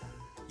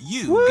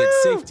 You get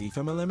safety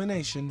from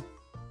elimination.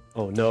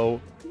 Oh no.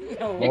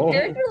 Your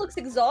character looks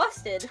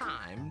exhausted.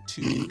 Time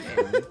to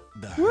end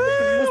the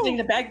Listening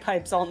to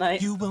bagpipes all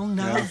night. You will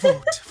now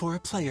vote for a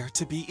player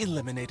to be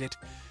eliminated.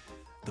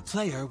 The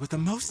player with the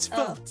most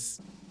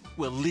votes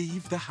will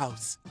leave the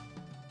house.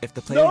 If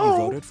the player you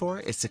voted for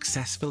is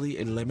successfully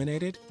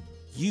eliminated,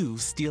 you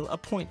steal a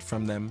point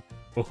from them.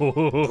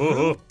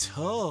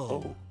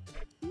 Brutal.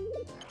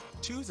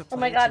 Choose a player. Oh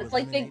my god, it's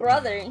like Big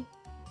Brother.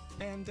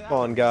 And, Come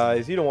on,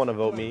 guys. You don't want to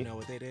vote me. Know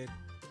what they did.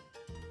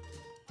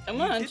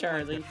 Come on,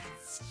 Charlie.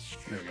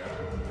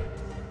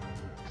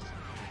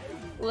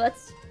 Well,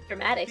 that's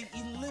dramatic.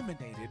 The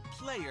eliminated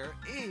player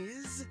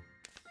is...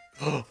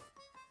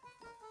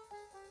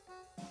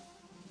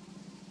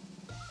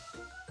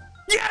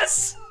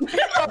 Yes!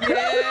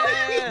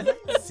 Yeah!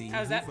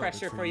 How's that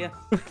pressure for you?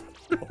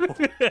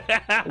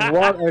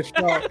 What a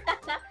shock.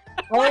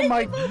 Oh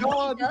my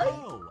god!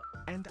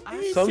 And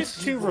He's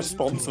just too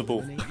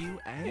responsible.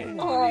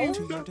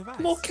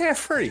 More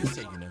carefree.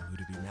 So you know who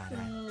to be mad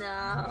at.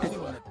 No.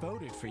 Anyone that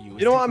voted for you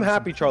You know what? I'm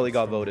happy Charlie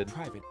got voted.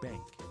 Private bank.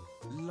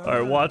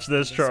 Alright, watch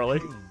this,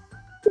 Charlie.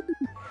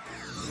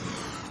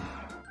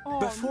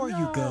 Before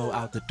you go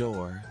out the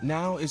door,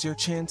 now is your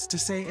chance to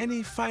say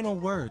any final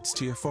words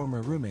to your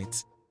former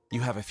roommates.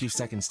 You have a few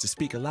seconds to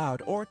speak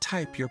aloud or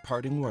type your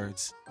parting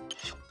words.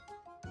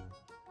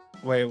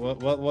 Wait,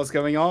 what's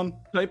going on?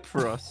 Type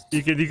for us.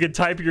 You could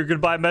type your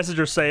goodbye message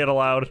or say it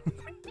aloud.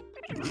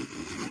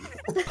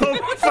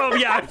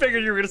 Yeah, I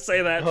figured you were gonna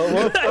say that.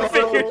 I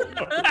figured.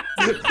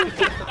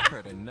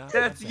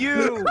 That's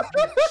you.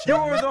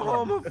 You're the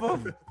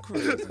homophobe.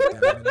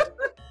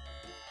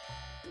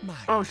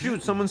 Oh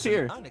shoot, someone's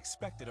here.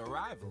 Unexpected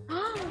arrival.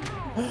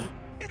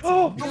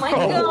 Oh my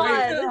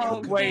god.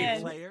 Oh,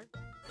 wait. Player.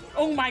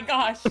 Oh my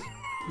gosh.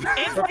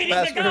 It's ready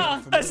to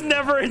go. I've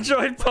never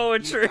enjoyed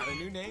poetry. Got a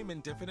new name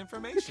and different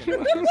information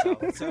about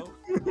yourself, so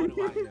what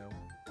do I know?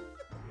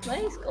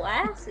 Nice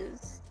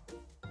glasses.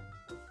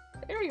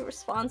 Very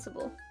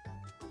responsible.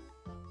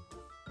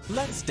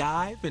 Let's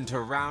dive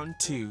into round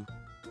 2.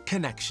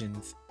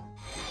 Connections.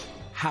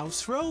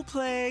 House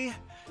roleplay.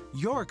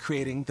 You're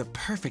creating the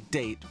perfect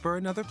date for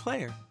another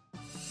player.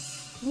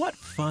 What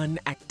fun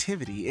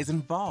activity is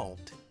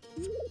involved?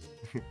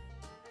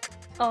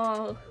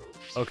 Oh.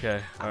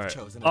 Okay, alright.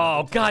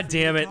 Oh, god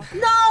damn it.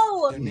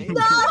 No!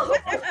 No!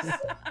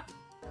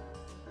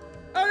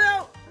 Oh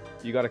no!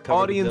 You gotta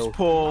cover Audience the bill.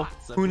 poll.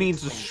 Who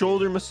needs a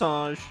shoulder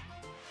massage?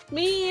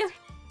 Me.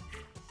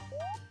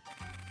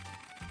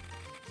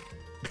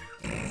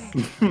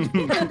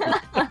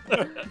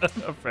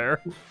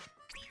 Fair.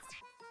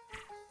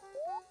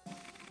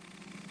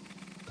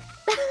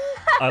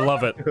 I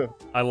love it.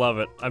 I love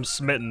it. I'm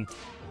smitten.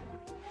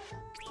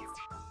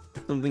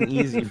 Something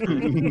easy for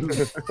you.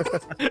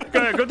 Go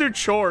ahead, go do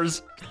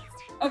chores.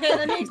 Okay,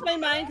 let me explain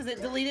mine because it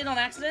deleted on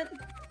accident.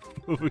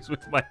 Movies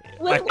with my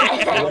With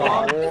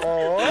my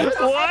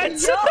What?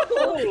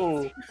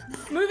 No!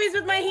 Movies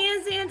with my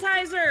hand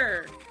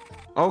sanitizer.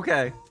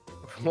 Okay.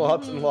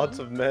 Lots and lots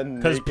of men.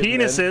 Because naked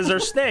penises men. are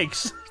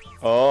snakes.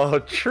 Oh,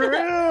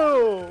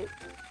 true.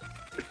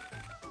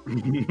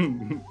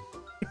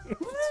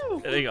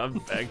 Hitting on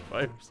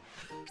bagpipes.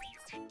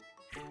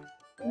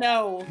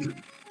 No.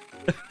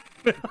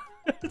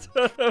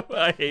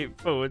 I hate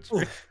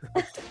poetry.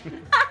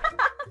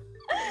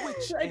 Which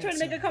I tried to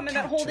make a comment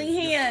about holding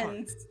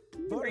hands.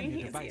 Holding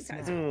hands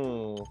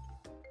sanitizer.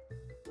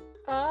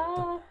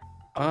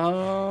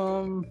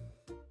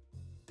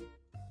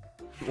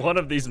 One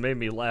of these made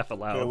me laugh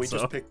aloud. Yeah, we so.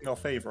 just picked our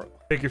favorite.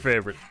 Pick your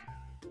favorite.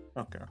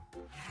 Okay.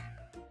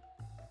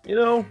 You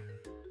know,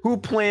 who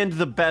planned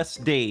the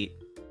best date?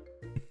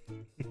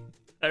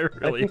 I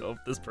really hope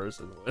this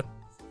person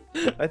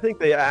wins. I think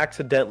they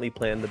accidentally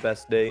planned the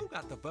best date. Who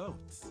got the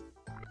votes?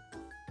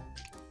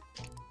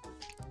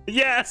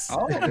 Yes!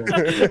 Oh.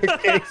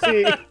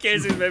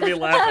 Casey's made me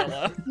laugh out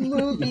loud.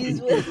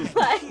 Movies with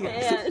my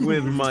hand.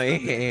 With my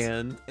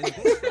hand.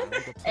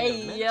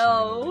 Hey,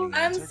 yo.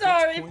 I'm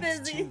sorry,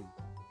 Fizzy.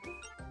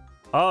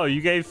 Oh,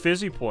 you gave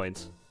Fizzy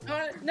points.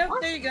 No,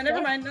 there you go.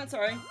 Never mind. Not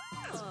sorry.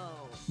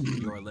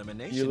 Your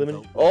elimination. You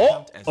eliminate.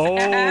 vote Oh! will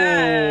count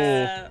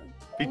as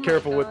Be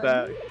careful with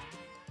that.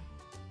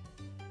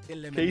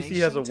 Elimination Casey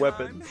has a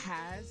weapon. time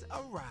has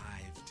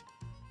arrived.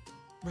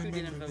 Who didn't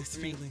Remember vote this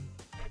for me? feeling.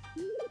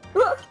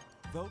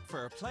 Vote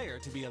for a player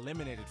to be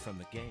eliminated from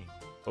the game.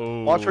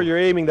 Oh. Watch where you're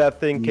aiming that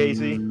thing,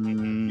 Casey.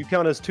 You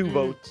count as 2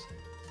 votes.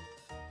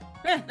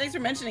 Thanks for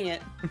mentioning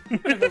it. I'm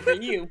gonna vote for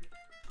you.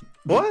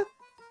 What?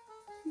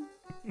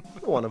 You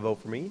don't want to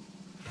vote for me.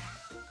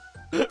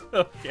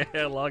 Okay,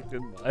 I locked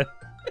in mine.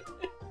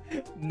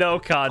 No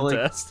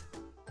contest.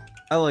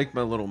 I like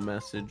my little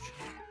message.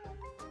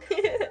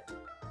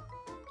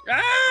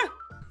 Ah!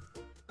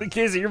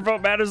 Casey, your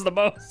vote matters the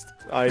most.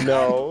 I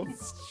know.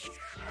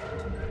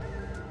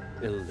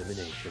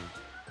 Elimination.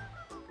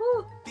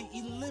 The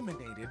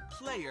eliminated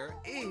player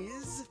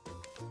is.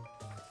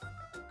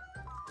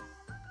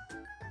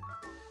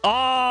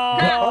 Oh,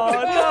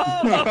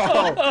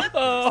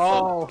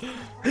 no!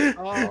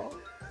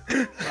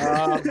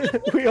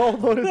 We all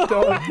voted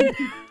Doug.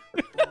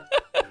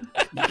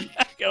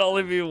 Can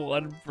only be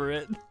one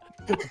Brit.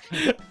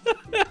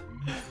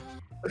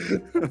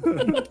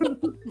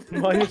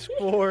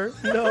 -4.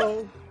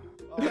 No.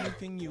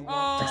 Anything you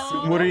want to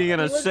see. What are you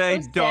gonna He was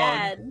say, so dog?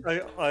 sad.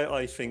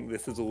 I think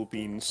this has all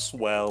been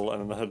swell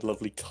and I had a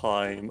lovely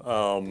time.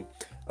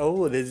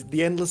 Oh, there's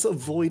the endless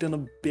avoid and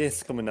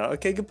abyss coming out.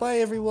 Okay, goodbye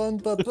everyone.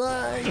 Bye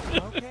bye.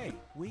 Okay,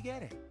 we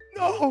get it.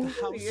 No. The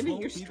house Are you gonna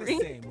won't your be the stream?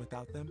 same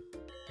without them.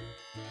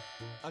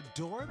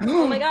 Adorable.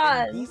 Oh my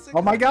god.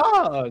 Oh my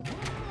god!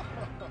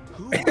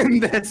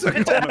 That's a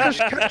Just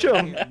catch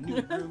him.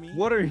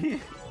 What are you?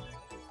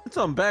 It's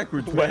on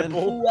backwards, man.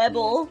 Webble.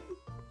 Webble.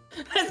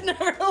 I've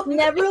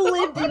Never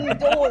lived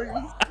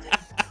indoors.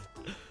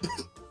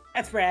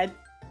 That's Brad.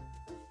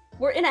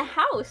 We're in a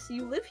house.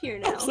 You live here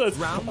now.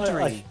 Round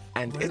 3,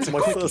 and it's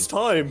my first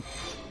time.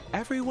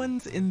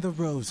 Everyone's in the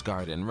rose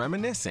garden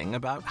reminiscing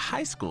about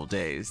high school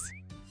days.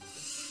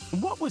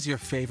 What was your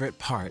favorite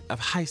part of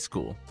high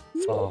school?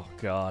 Oh,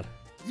 God.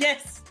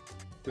 Yes.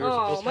 We were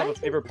supposed to have a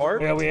favorite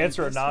part? Yeah, we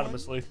answer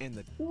anonymously. In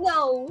the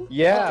No.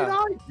 Yeah.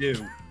 What did I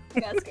do? I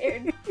got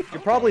scared.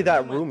 You're probably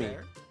that roomy.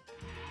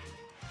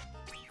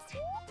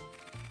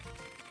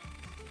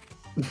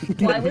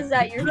 Why was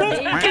that your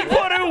name?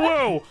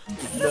 Woo!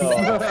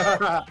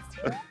 No.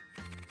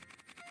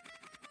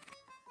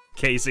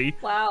 Casey.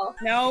 Wow.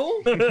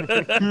 No.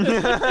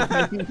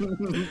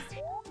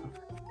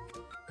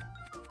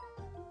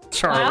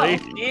 Charlie.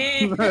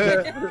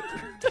 Yeah.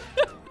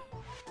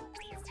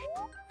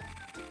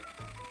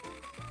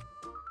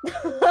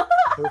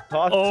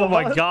 Oh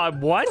my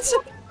god, what?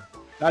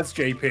 That's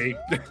JP.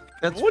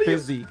 That's What are you-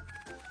 Fizzy.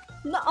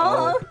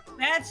 Nuh-uh.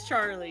 That's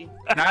Charlie.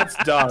 That's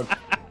Doug.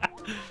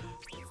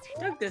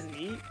 Doug doesn't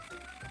eat.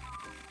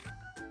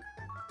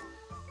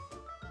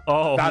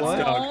 Oh, That's what?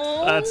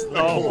 Doug. That's,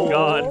 oh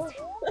god.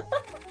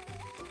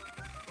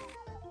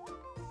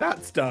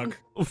 That's Doug.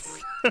 Are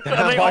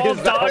they Why all is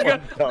that dog? one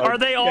Doug? Are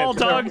they all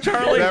dog,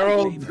 Charlie? They're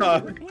all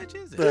Doug. Which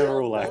is it?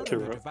 They're all Vote on your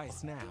accurate.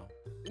 device now.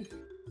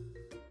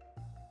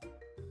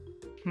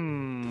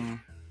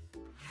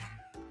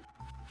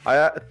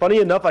 Funny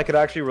enough, I could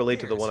actually relate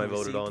to the one I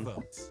Players who voted received on.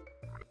 votes.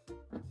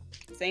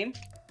 Same.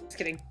 Just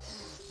kidding.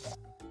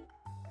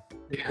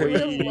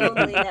 We're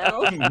lonely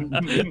now.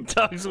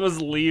 Doug's was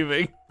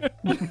leaving.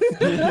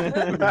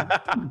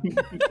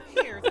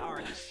 Here's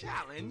our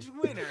challenge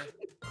winner.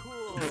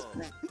 Cool.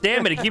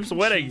 Damn it, he keeps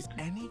winning. Choose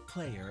any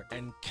player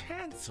and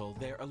cancel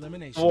their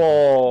elimination.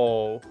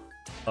 Whoa.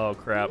 Oh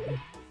crap.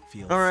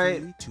 Feel All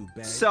right, free to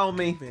beg, sell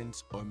me.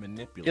 convince, or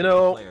manipulate You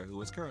know- the player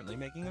who is currently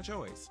making a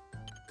choice.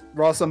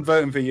 Ross, I'm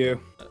voting for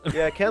you.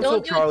 Yeah, cancel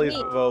Don't do it to Charlie's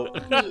me.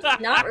 vote.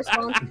 Not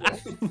responsible.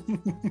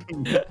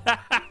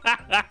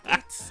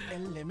 It's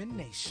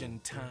elimination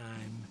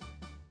time.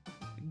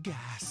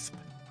 Gasp.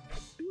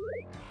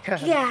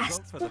 Yes.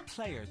 Vote for the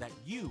player that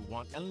you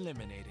want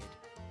eliminated.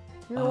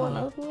 No one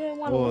knows who I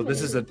want to Oh, live this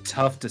in. is a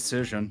tough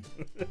decision.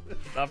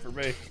 Not for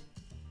me.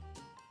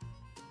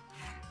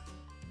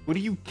 What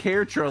do you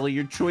care, Charlie?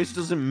 Your choice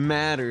doesn't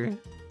matter.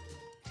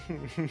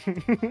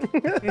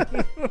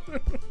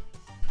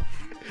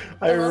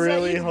 I love that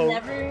really you've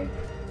hope.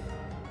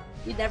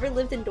 You never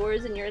lived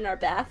indoors and you're in our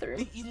bathroom.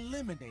 The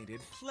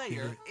eliminated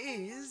player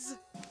is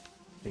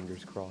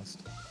Fingers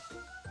crossed.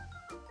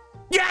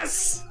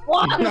 Yes!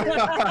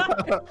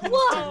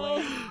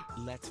 Whoa!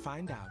 Let's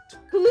find out.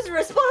 Who's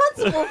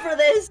responsible for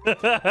this?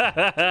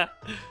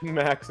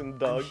 Max and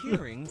Doug. I'm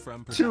hearing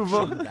from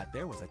production that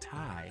there was a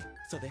tie,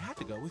 so they had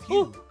to go with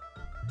you.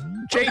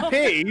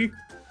 JP?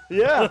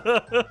 Yeah.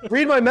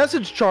 Read my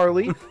message,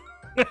 Charlie.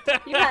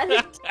 You had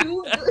it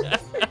too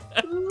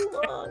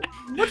long.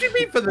 What do you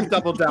mean for the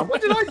double down?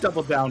 What did I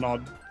double down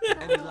on?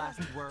 Any last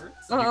words?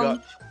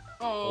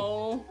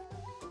 Oh.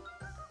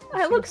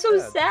 I look so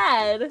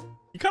sad.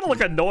 You kind of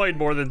look annoyed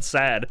more than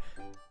sad.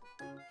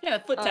 Yeah,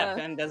 the foot tap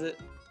gun does it.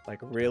 Like,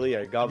 really?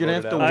 I got You're gonna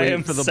have to out.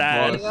 wait for the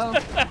sad.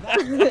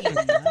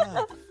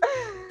 bus.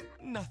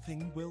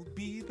 Nothing will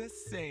be the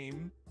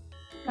same.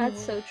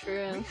 That's so We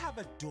true. have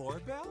a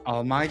doorbell?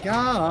 Oh my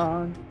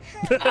god.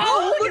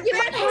 Oh, look at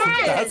that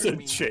That's head! a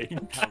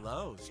change.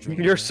 Hello,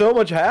 stranger. You're so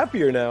much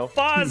happier now.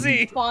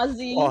 Fozzie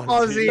Fozzie.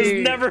 has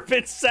never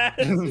been sad.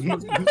 Oh my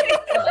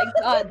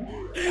god.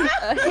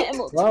 A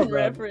Hamilton Well done.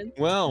 reference.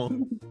 Well,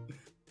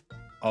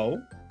 Oh?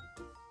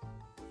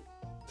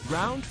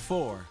 Round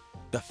 4,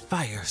 the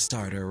fire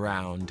starter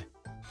round.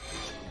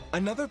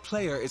 Another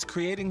player is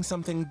creating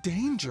something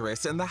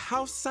dangerous in the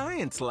house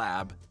science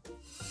lab.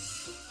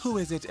 Who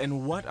is it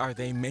and what are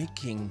they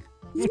making?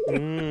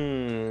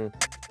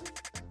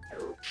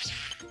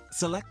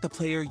 Select the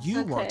player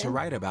you want to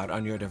write about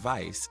on your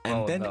device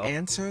and then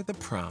answer the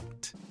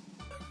prompt.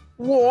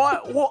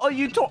 what? What are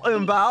you talking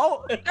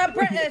about?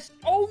 British!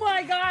 Oh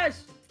my gosh!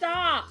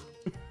 Stop!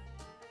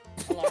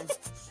 Hold on.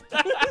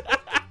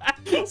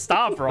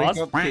 Stop, Ross.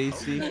 Wake up,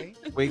 Casey.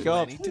 Wake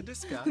up. Ready to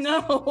discuss?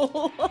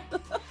 No!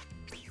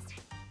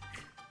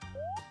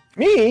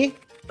 Me?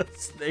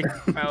 Snake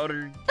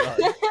powder gun.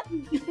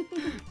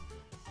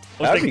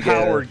 That'd be Snake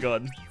power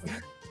gun.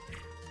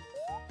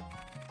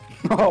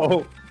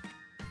 Oh.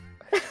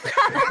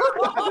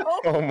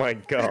 Oh my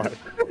god.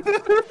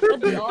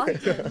 That'd be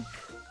awesome.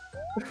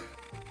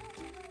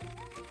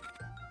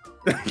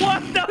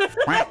 What the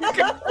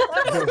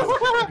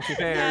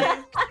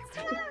Fair.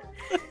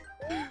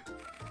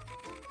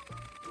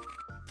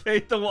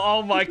 Take the.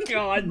 Oh my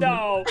god,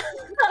 no!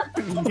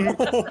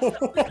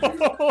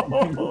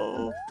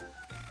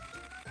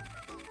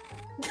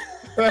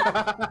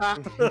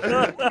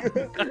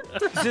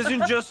 This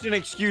isn't just an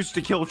excuse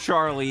to kill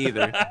Charlie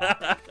either.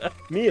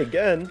 Me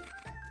again.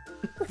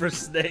 For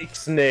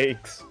snakes.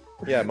 Snakes.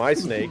 Yeah, my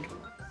snake.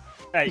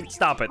 Hey,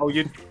 stop it. Oh,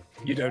 you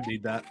don't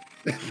need that.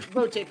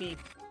 Vote JP.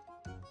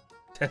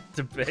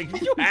 To beg.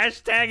 Did you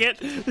hashtag it?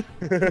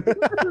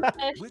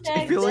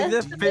 I feel like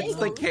this fits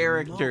the Hashtag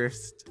character.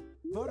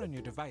 Vote on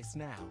your device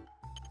now.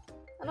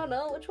 I don't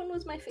know, which one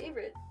was my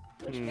favorite?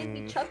 Which made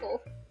me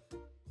chuckle?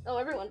 Oh,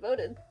 everyone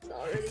voted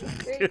already.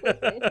 Very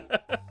quickly.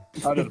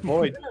 Out of the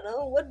point. I don't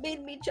know, what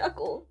made me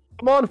chuckle?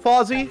 Come on,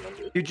 Fozzie.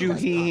 Did you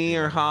hee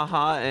or ha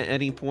ha at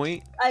any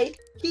point? I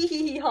hee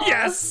hee hee ha.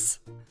 Yes!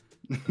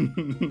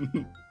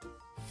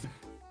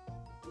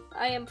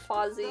 I am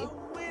Fozzie.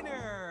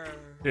 Winner!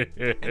 And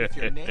if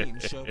your name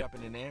showed up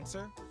in an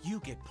answer, you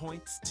get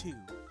points too.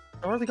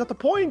 I already got the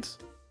points.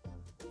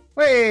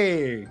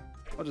 Wait!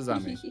 What does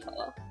that mean? Hee hee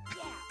ha.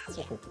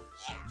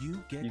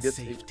 You get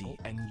safety,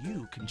 and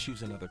you can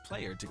choose another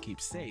player to keep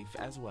safe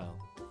as well.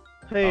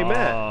 Hey,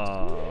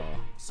 Matt.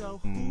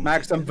 So,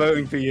 Max, I'm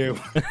voting for you.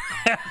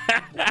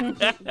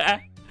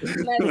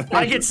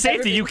 I get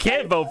safety, you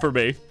can't vote for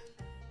me.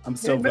 I'm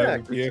still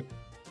voting for you.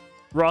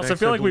 Ross, Max, I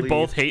feel I like we believe.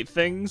 both hate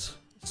things,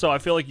 so I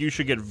feel like you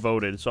should get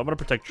voted, so I'm gonna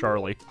protect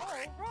Charlie.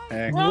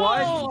 Hey.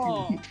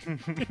 What?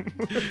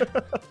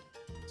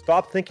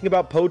 Stop thinking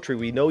about poetry.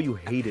 We know you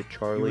hate it, You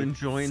Charlie.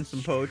 enjoying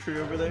some poetry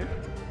over there?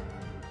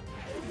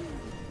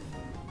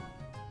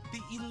 the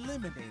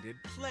eliminated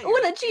player.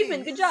 Oh, an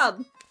achievement, good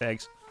job.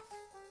 Thanks.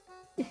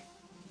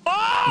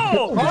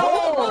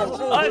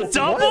 Oh! A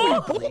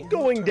double? What's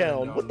going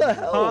down? What the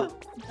hell?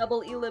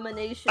 Double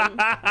elimination.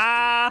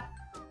 Oh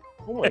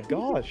my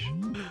gosh.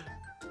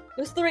 It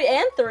was 3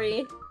 and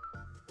 3.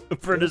 The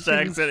British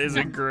accent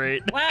isn't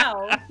great.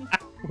 Wow.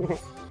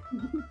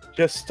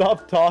 Just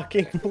stop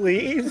talking,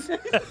 please.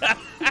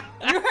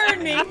 You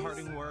heard me.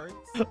 Parting words.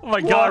 Oh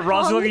my god,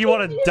 Ross, you look like you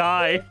want to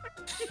die.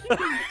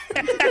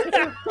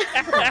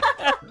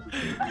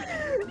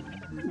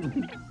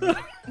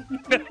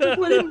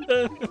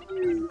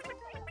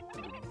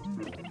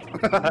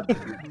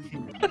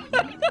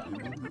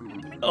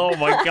 Oh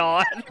my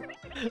god.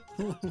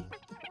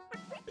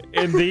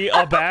 In the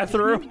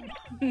bathroom?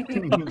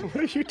 What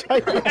are you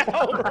typing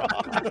out,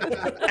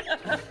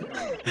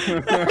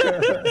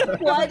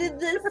 Why did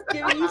this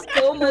give you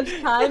so much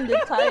time to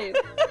type?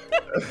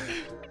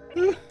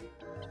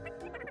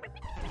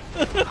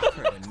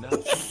 Heard enough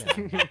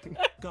of that.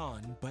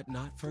 Gone but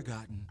not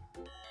forgotten.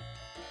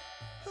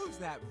 Who's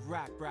that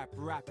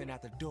rapping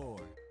at the door?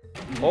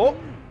 Oh,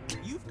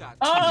 You've got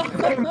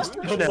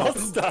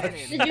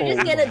Mustache. Did you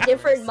just get a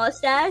different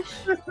mustache?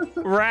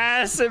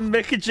 Ras and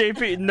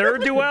𝗏𝗏𝗄𝗏,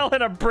 Ner-Duel,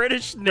 and a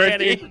British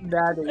nanny.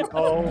 Daddy.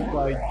 Oh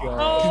my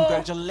god.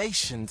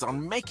 Congratulations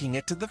on making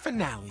it to the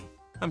finale.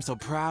 I'm so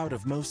proud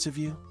of most of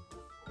you.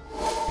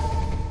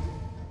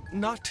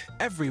 Not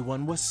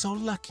everyone was so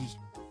lucky.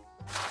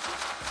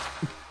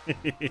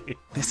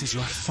 This is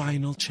your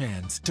final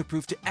chance to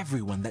prove to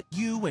everyone that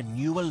you and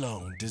you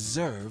alone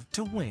deserve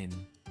to win.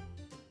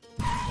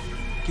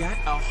 Get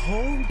a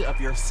hold of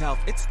yourself.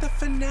 It's the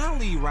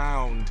finale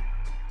round.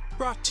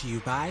 Brought to you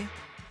by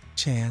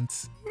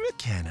Chance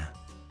McKenna,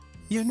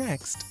 your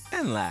next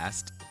and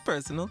last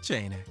personal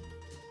trainer.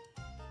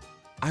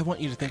 I want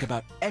you to think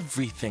about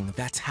everything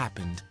that's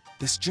happened,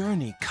 this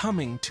journey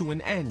coming to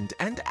an end,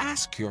 and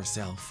ask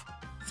yourself,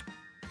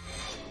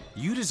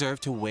 you deserve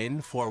to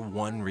win for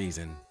one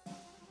reason.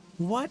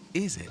 What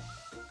is it?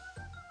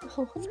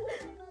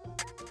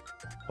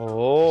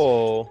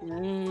 Oh.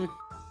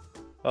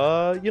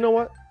 You know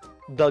what?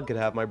 Doug could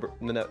have my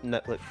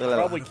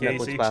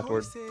Netflix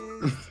password.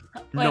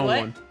 No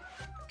one.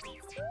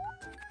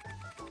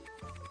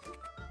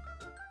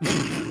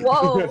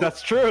 Whoa.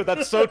 That's true.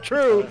 That's so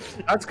true.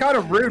 That's kind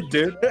of rude,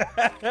 dude.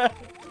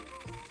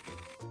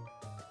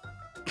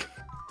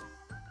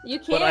 You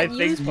can't But I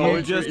think use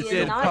you just and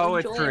did not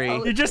poetry.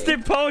 enjoy You just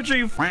did poetry,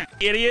 you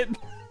idiot.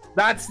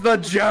 That's the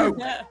joke.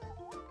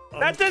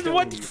 That doesn't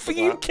what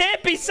you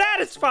can't be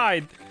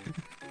satisfied.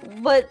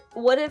 But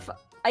what if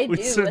I do?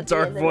 We said at the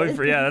dark end of void it?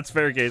 for That's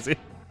fair, Casey.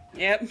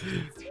 Yep.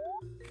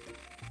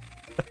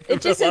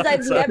 It just says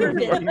I've never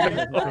been Let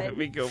satisfied.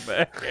 me go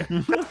back.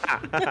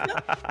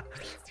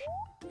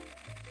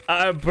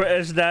 I'm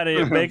British,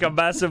 daddy. Make a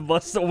massive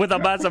mustache with a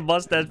massive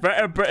mustache.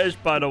 Very British,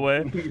 by the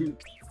way.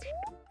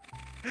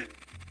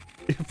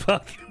 You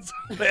fucking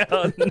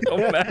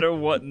no matter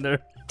what.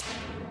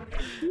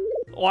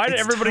 Why did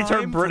everybody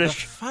turn time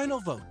British? For the final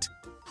vote.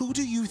 Who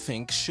do you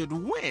think should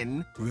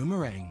win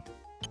Boomerang?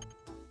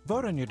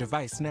 Vote on your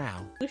device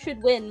now. Who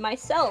should win?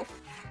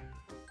 Myself.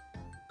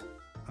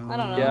 I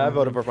don't know. Yeah, I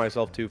voted for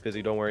myself too,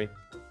 Fizzy. Don't worry.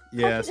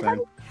 Yeah,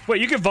 same. Wait,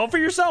 you can vote for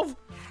yourself?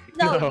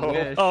 No.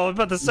 Oh, I was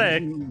about to say.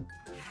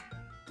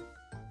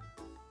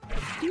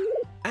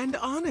 And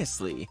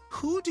honestly,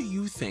 who do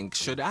you think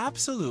should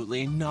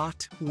absolutely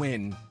not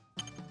win?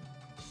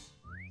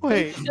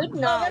 Wait, Should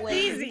not That's win.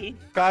 easy.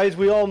 guys,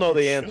 we all know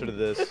the answer to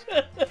this.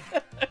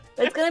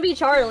 It's gonna be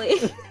Charlie.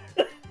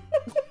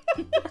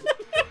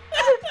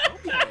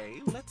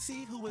 Okay, let's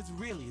see who is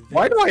really there.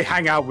 Why do I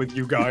hang out with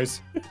you guys?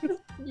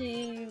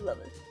 You love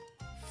it.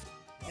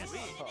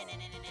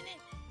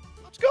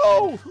 Let's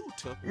go. Who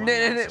took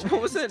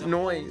What was that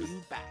noise?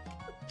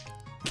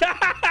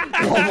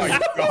 Oh my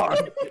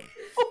god.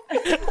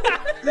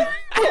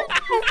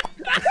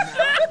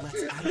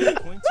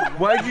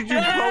 Why'd you do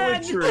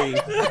poetry?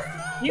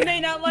 You may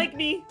not like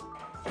me,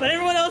 but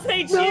everyone else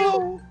hates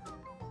No.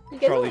 You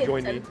guys Charlie, only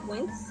join had me. 10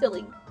 points,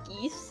 silly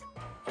geese.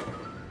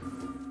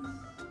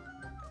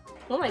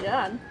 Oh my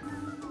god.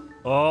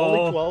 Only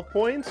Oh, 12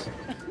 points?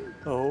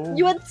 Oh.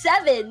 You had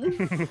 7!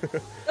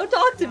 Don't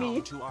talk to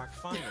me! To our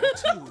final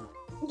two.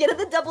 Get in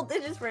the double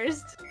digits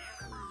first.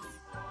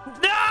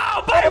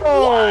 no! By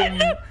one!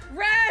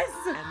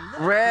 Res!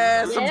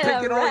 Raz, I'm Yeah,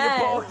 picking all your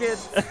Raz.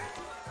 pockets.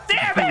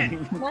 Damn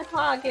it! My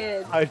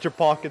pocket. Hide your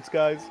pockets,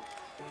 guys.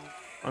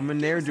 I'm a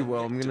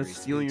ne'er-do-well. I'm gonna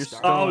steal your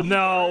stuff. Oh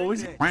no!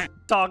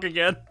 Talk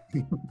again.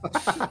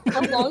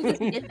 How long does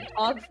he get to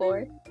talk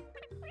for?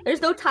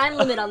 There's no time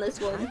limit on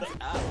this one.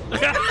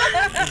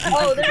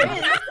 Oh, there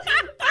is.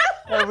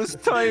 I was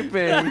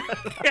typing.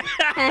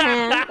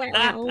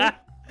 Wow.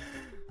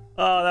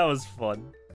 Oh, that was fun.